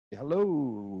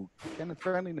Hello, Kenneth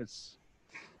Friendliness.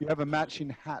 You have a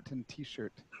matching hat and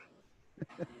T-shirt.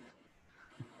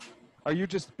 Are you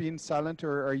just being silent,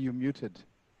 or are you muted?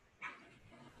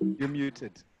 You're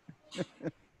muted.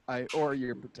 Or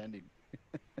you're pretending.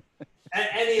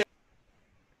 Any.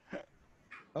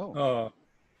 Oh.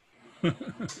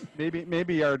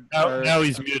 Maybe our now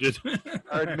he's muted.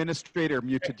 Our administrator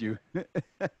muted you.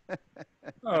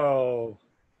 Oh.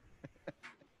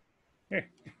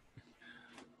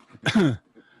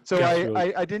 So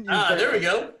I didn't use that. There we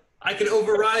go. I can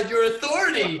override your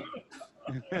authority.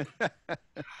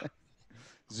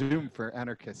 Zoom for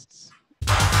anarchists.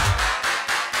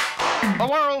 The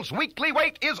world's weekly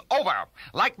wait is over.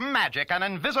 Like magic, an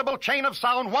invisible chain of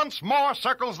sound once more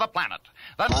circles the planet.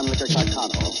 The Mannlicher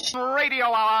Carcano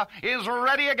Radio Hour is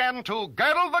ready again to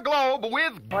girdle the globe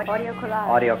with audio collage.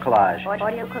 Audio collage.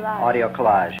 Audio collage. Audio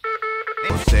collage.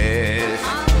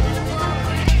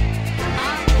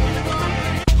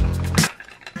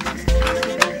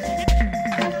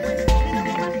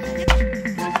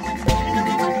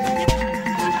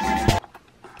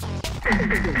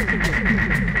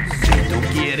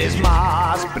 ¿Quieres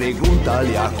más?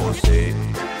 Pregúntale a José.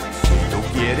 Si tú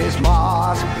quieres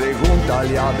más,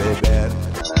 pregúntale a beber.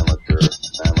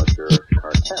 Mannlicher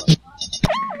Carcano.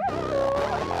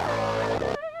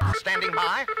 standing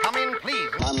by. Come in,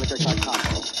 please. Mannlicher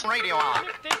Carcano Radio Hour.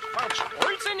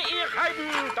 Verstolzen ihr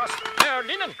Heiden das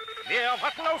Berlinen. Wir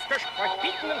warten auf Gespräch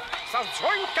bieten,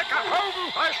 versäumte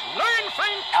Karoben bei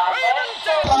Schleuenfeind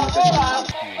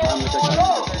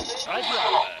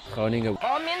Groningen.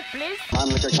 Come in, please.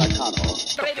 Mannlicher Carcano.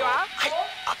 Radio Hour.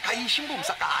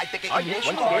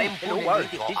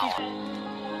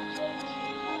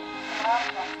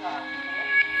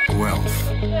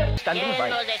 Standing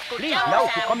by. Please, now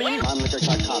to come in. Mannlicher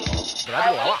Carcano.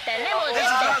 Radio Hour. This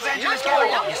is Los Angeles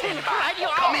California standing by.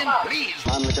 Come in, please.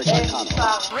 Mannlicher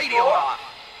Carcano. Radio Hour.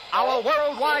 Our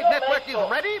worldwide network is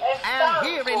ready, and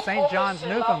here in St. John's,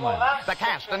 Newfoundland, the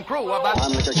cast and crew of the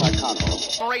Mannlicher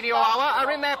Carcano. Radio Hour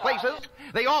are in their places.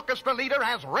 The orchestra leader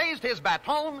has raised his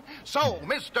baton. So,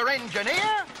 Mr.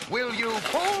 Engineer, will you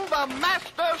pull the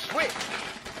master switch?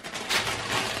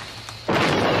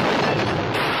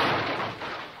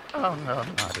 Oh, no,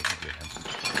 not again.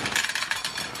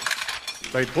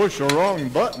 They pushed the wrong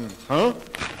button, huh?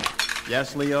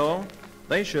 Yes, Leo.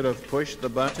 They should have pushed the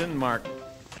button marked.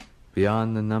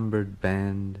 Beyond the numbered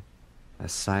band, a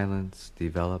silence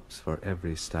develops for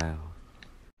every style.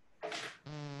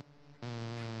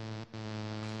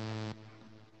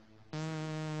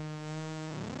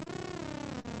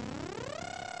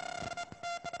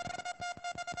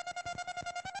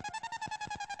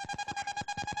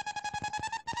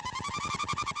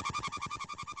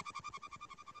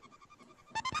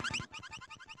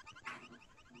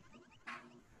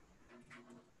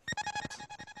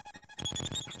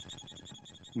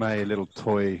 My little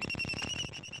toy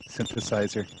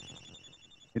synthesizer.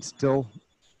 It's still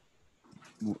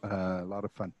a lot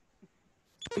of fun.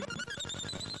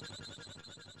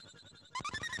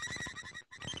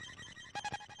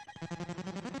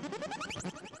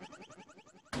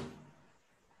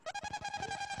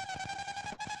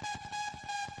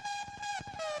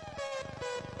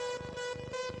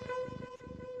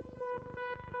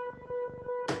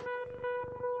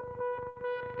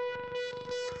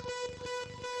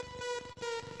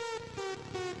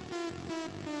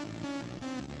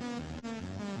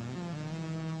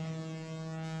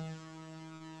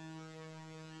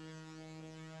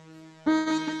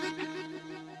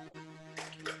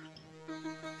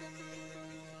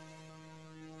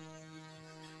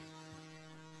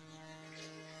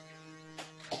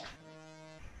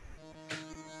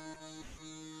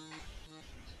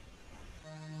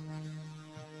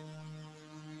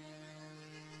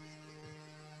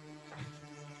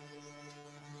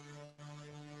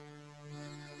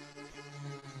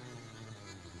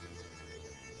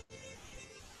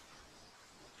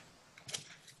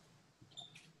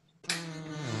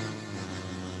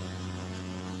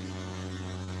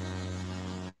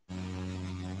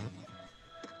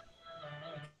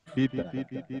 Feedback.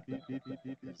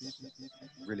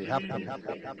 Really happy.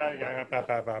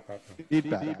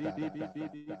 Feedback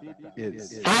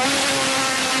is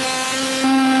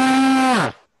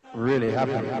really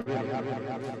happy.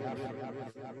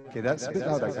 Okay, that's a bit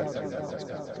loud.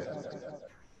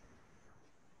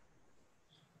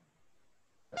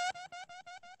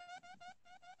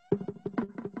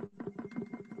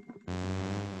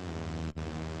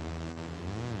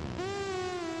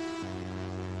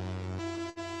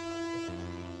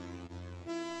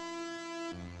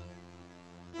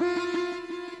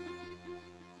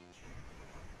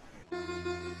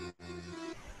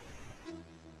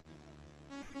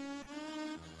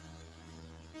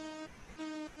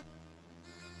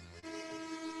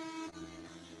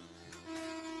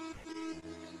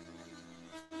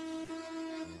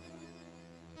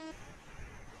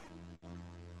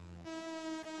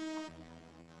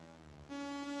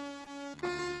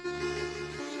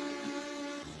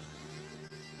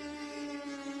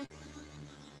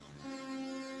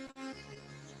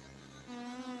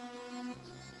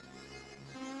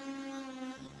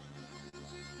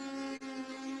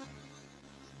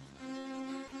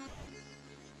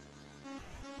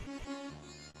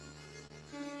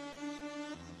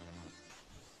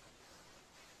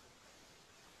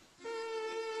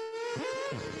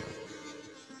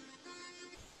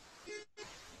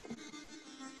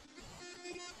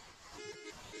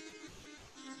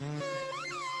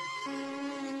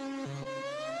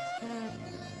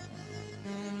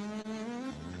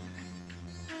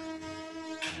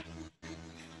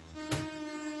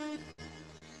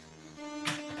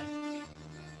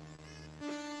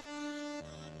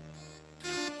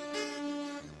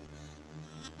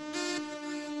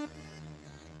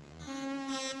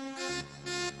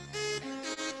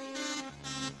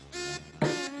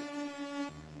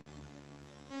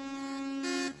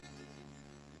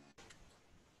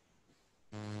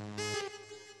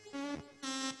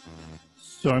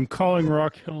 So I'm calling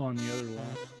Rock Hill on the other line.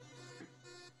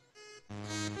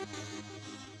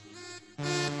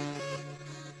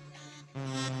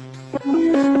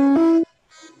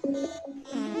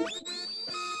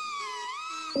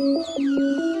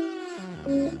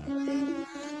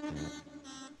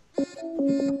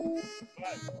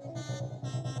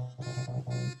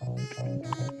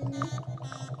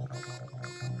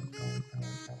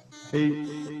 Hey,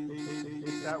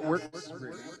 that works.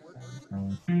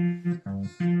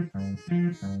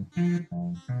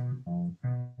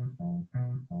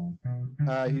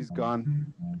 He's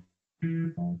gone.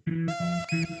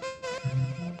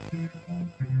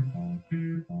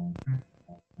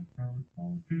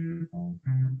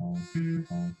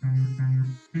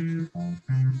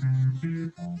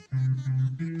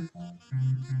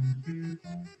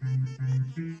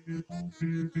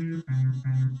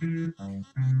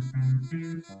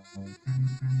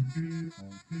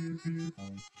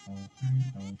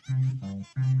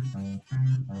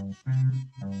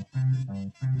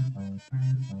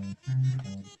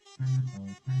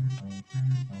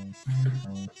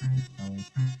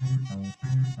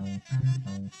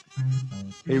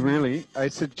 Hey, really, I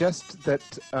suggest that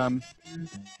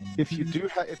if you do,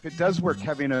 if it does work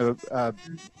having a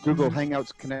Google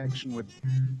Hangouts connection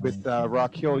with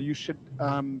Rock Hill, you should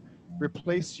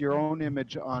replace your own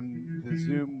image on the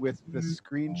Zoom with the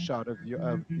screenshot of the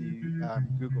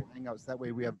Google Hangouts. That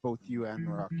way, we have both you and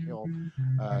Rock Hill.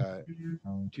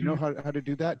 Do you know how to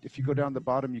do that? If you go down the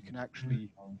bottom, you can actually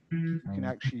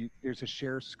there's a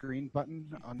share screen button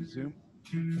on Zoom.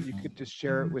 You could just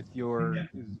share it with your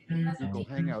Google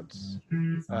Hangouts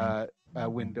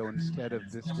window instead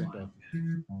of this window.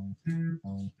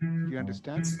 Do you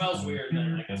understand? It smells weird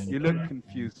then, I guess. You look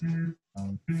confused.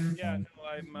 Yeah, no,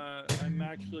 I'm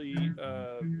actually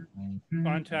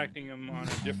contacting him on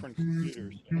a different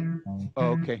computer. So.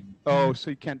 Oh, okay. Oh, so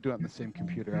you can't do it on the same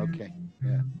computer. Okay.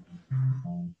 Yeah.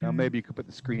 Now maybe you could put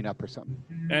the screen up or something.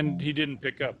 And he didn't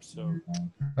pick up, so.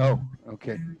 Oh,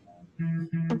 okay.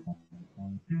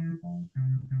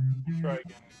 Try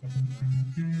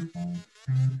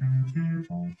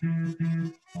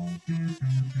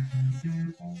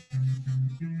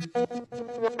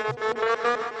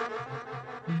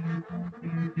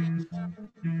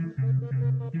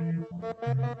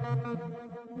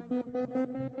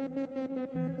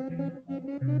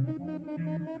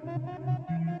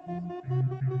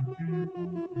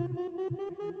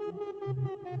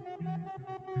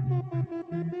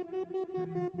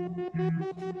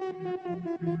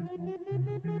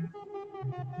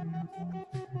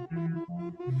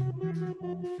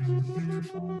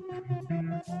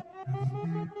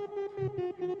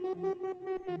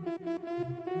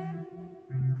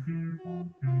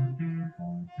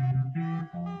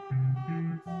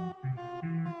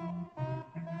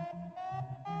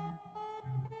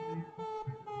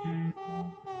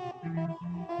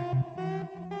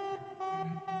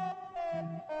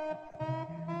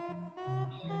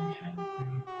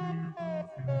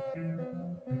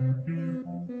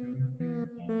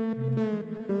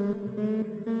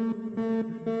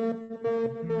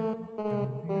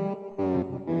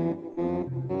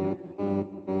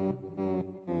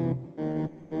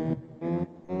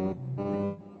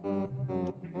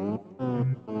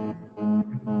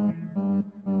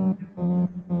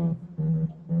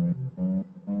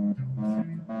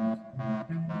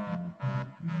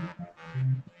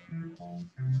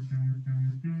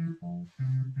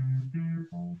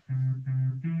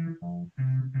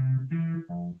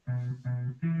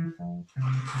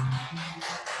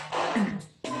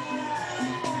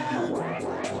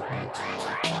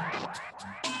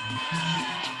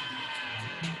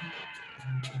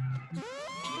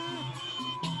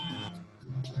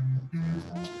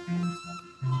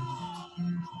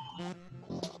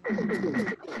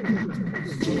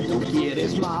Si tú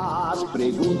quieres más,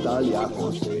 pregúntale a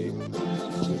José.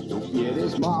 Si tú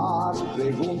quieres más,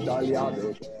 pregúntale a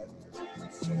beber.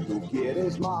 Si tú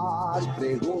quieres más,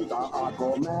 pregunta a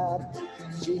comer.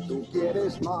 Si tú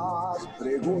quieres más,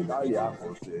 pregúntale a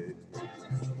José.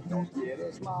 Si no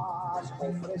quieres más,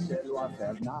 ofrécelo a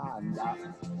Fernanda.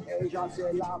 Ella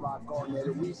se lava con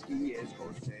el whisky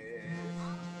escocés.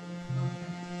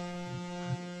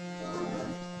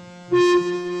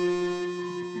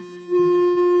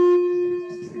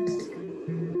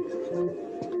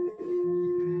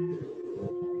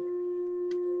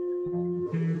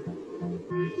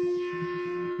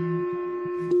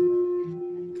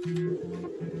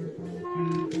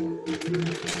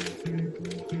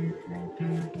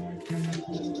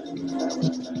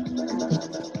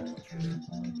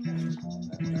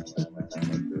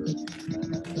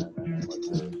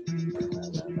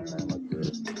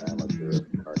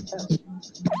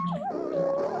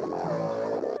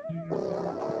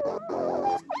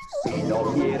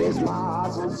 no quieres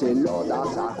más, se lo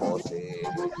das a José.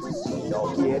 Si no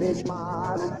quieres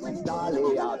más,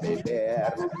 dale a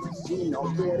beber. Si no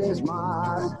quieres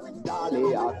más,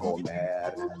 dale a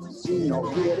comer. Si no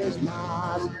quieres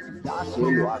más,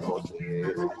 dáselo a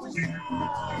José.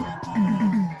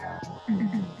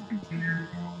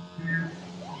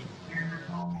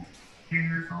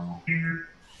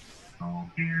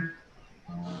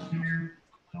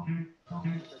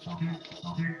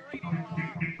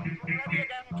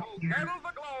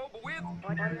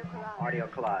 Audio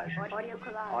collage. Audio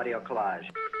collage. Audio collage.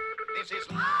 This is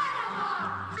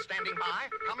standing by.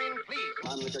 Come in, please.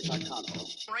 Mannlicher Carcano.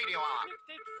 Radio Hour.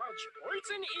 Nicht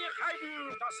verspreuzen ihr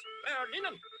Heiden das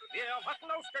Berlinen. Wir warten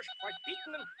auf Gespräch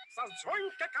bieten.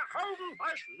 Versöhnte Kachauben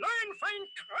bei Schleuenfein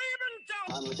Kreben down.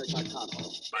 Mannlicher Carcano.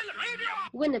 By Radio Hour.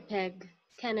 Winnipeg,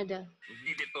 Canada.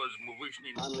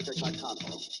 Mannlicher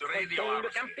Carcano. Radio Hour.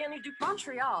 Campagne du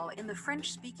Montreal in the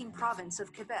French-speaking province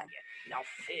of Quebec. Now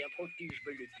fair produce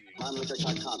Mannlicher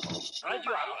Carcano.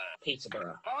 Radio Hour.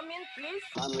 Peterborough. Come in, please.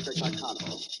 Mannlicher Carcano.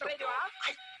 Radio Hour.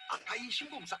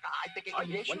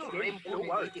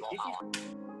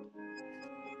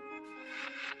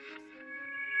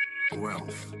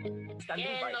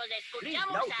 Standing by. Please,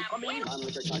 now to come in.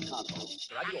 Mannlicher Carcano.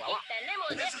 Radio Hour.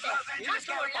 Radio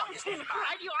Hour.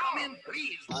 Come in,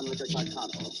 please. Mannlicher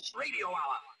Carcano. Radio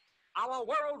Hour. Our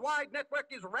worldwide network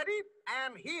is ready,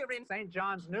 and here in St.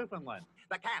 John's, Newfoundland,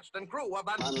 the cast and crew of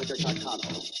the Mannlicher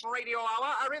Carcano. Radio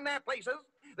Hour are in their places.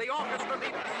 The orchestra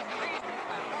leader is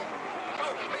so,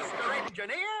 Mr.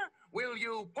 Engineer, will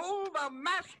you pull the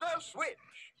master switch?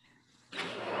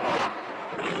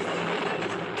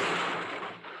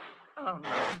 Oh,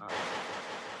 no.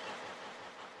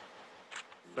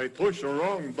 They pushed the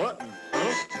wrong button,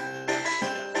 huh?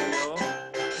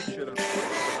 They should have pushed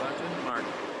the button marked.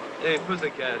 Hey,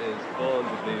 Pussycat is born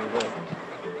to be whooped.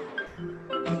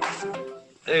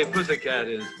 Hey, Pussycat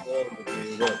is born to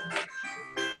be whooped.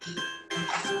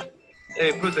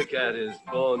 Hey, Pussycat is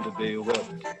born to be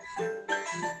whooped.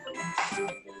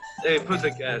 Hey,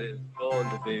 Pussycat is born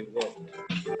to be whooped.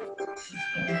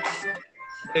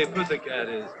 Hey, Pussycat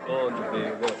is born to be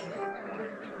whooped.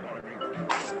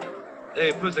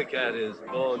 Hey, Pussycat is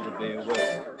born to be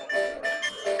whooped.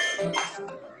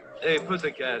 Hey,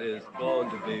 Pussycat is born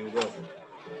to be whooped.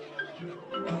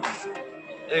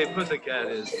 Hey, Pussycat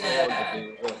is born to be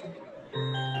whooped.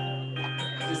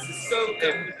 This is so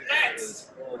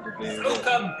complex. So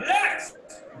complex.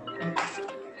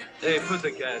 Hey,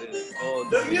 Pussycat is born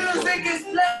to The be music is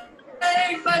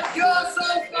playing, but you're so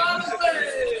far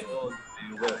away.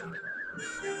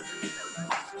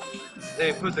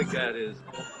 Hey, Pussycat is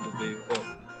born to be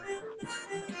whooped.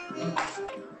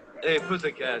 Hey,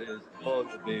 Pussycat is born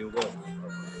to be whooped.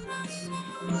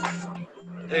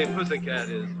 Hey, Pussycat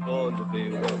is born to be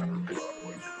whooped.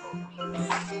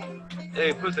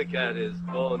 Hey, Pussycat is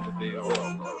born to be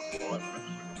whooped.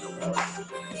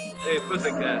 Hey,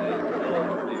 Pussycat is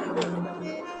born to be whooped.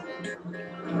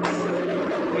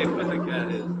 Hey,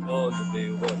 Pussycat is born to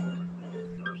be whooped.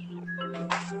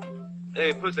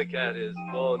 Hey, Pussycat is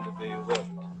born to be whooped.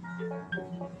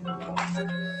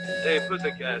 Hey,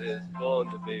 Pussycat is born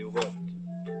to be whooped.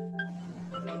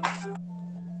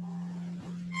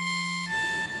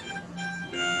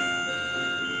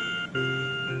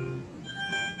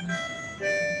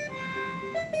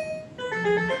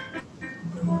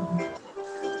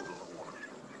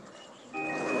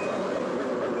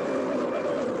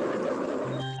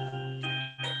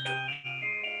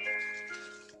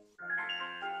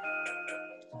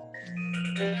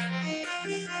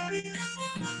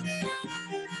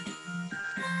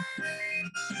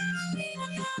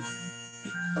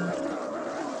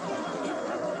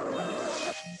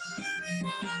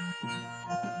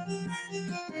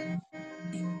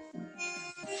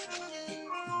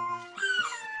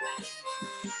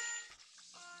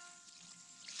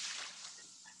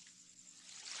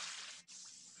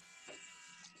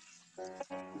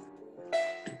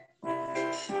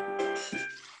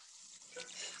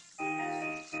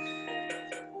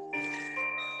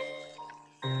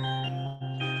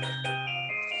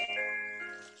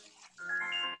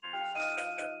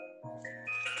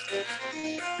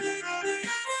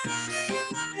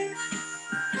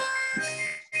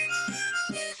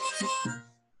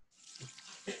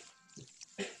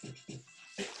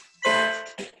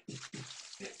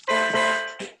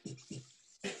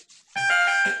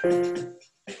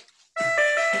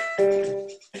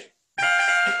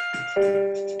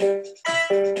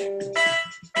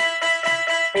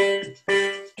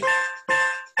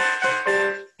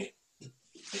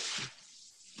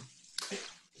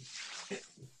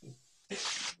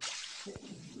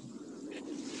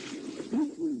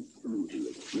 going through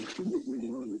this. Let's see what we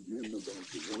learned again about the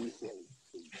one quality.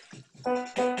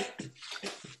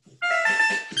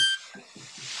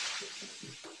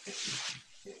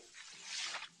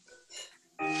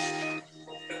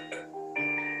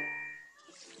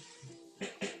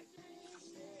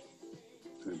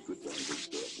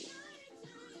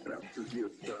 After he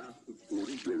had fasted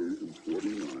 40 days and 40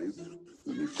 nights,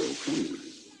 when he felt hungry.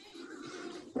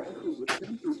 Also the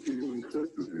tempter came and said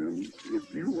to him,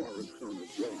 if you are a son of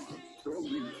God, tell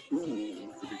these stones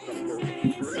to become loaves of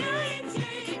bread.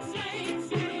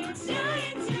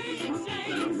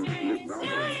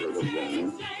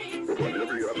 But on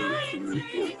every other instrument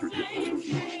fortress of his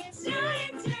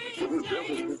mind. When the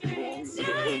devil took him along to the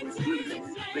Holy Trinity, he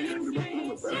stationed him upon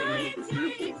the battlement of the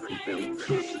temple and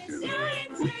said to him,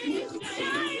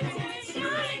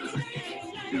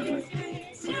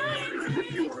 if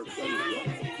you are a son of God,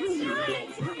 throw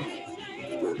yourself down,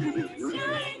 for it is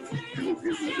written, he will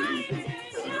give his angels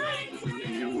charge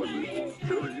concerning you and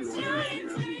carry you on your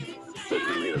hands, that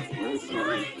you may at no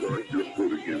time strike your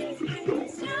foot against a stone.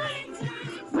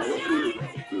 Now let's hear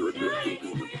about spirit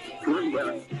distance. Turn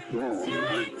back to Psalm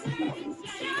 91,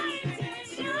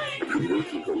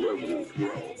 verses 11 and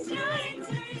 12.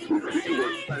 We see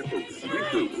what type of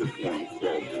speaker this one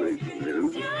called Satan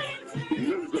is. He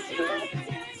is the thought,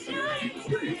 he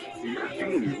thinks, he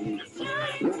schemes.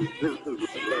 One verses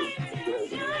 11 called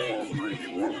Psalm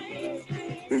 91.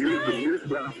 He used the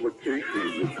misapplication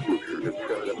of the scripture to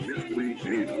try to mislead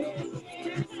Jesus.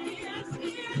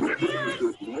 The scripture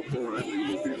says, no calamity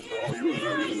will befall you, and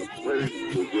not even a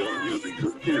plague will draw near to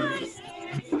your tent.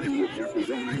 But he will give his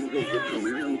own angels a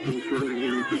command concerning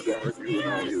you to guard you in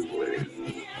all your ways.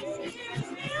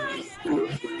 The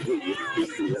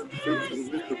scripture has Satan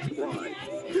misapplied,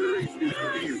 very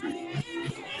deceiving.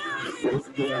 Let's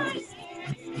go on.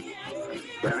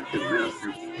 Back in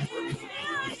Matthew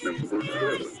 4, verse 7.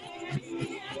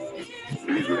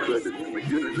 Jesus said to him,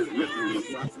 again it is written, you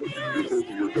must not put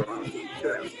Jehovah your God to the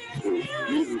test. So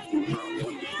Jesus was not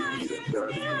one to be that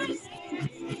God either.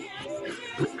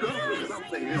 Let's come to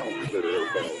something else that are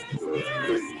about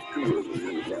Satan, two of them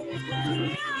in about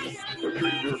 3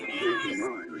 verses 8 and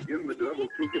 9. Again the devil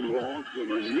took him along to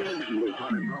an unusually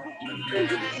high mountain and told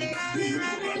him, see your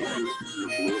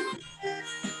glory.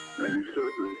 And he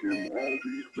said to him, all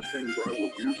these things I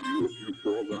will give you if you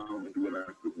fall down and do an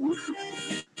act of worship.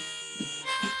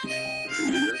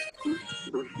 And yet this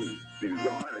person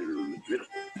desires, just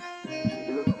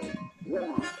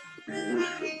wants to be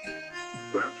worshipped.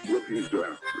 That's what he's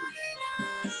after.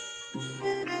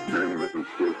 And then, of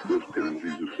course, verse 10,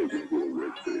 Jesus said, we'll go away,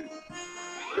 say,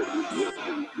 but with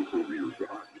reverence Jehovah your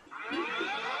God,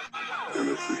 and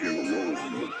as to him alone, you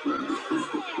must render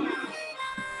faithful service.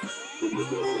 From the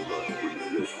devil of us, when the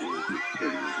refuge is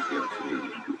changed against the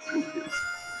minister to him.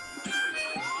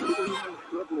 So there are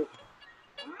several.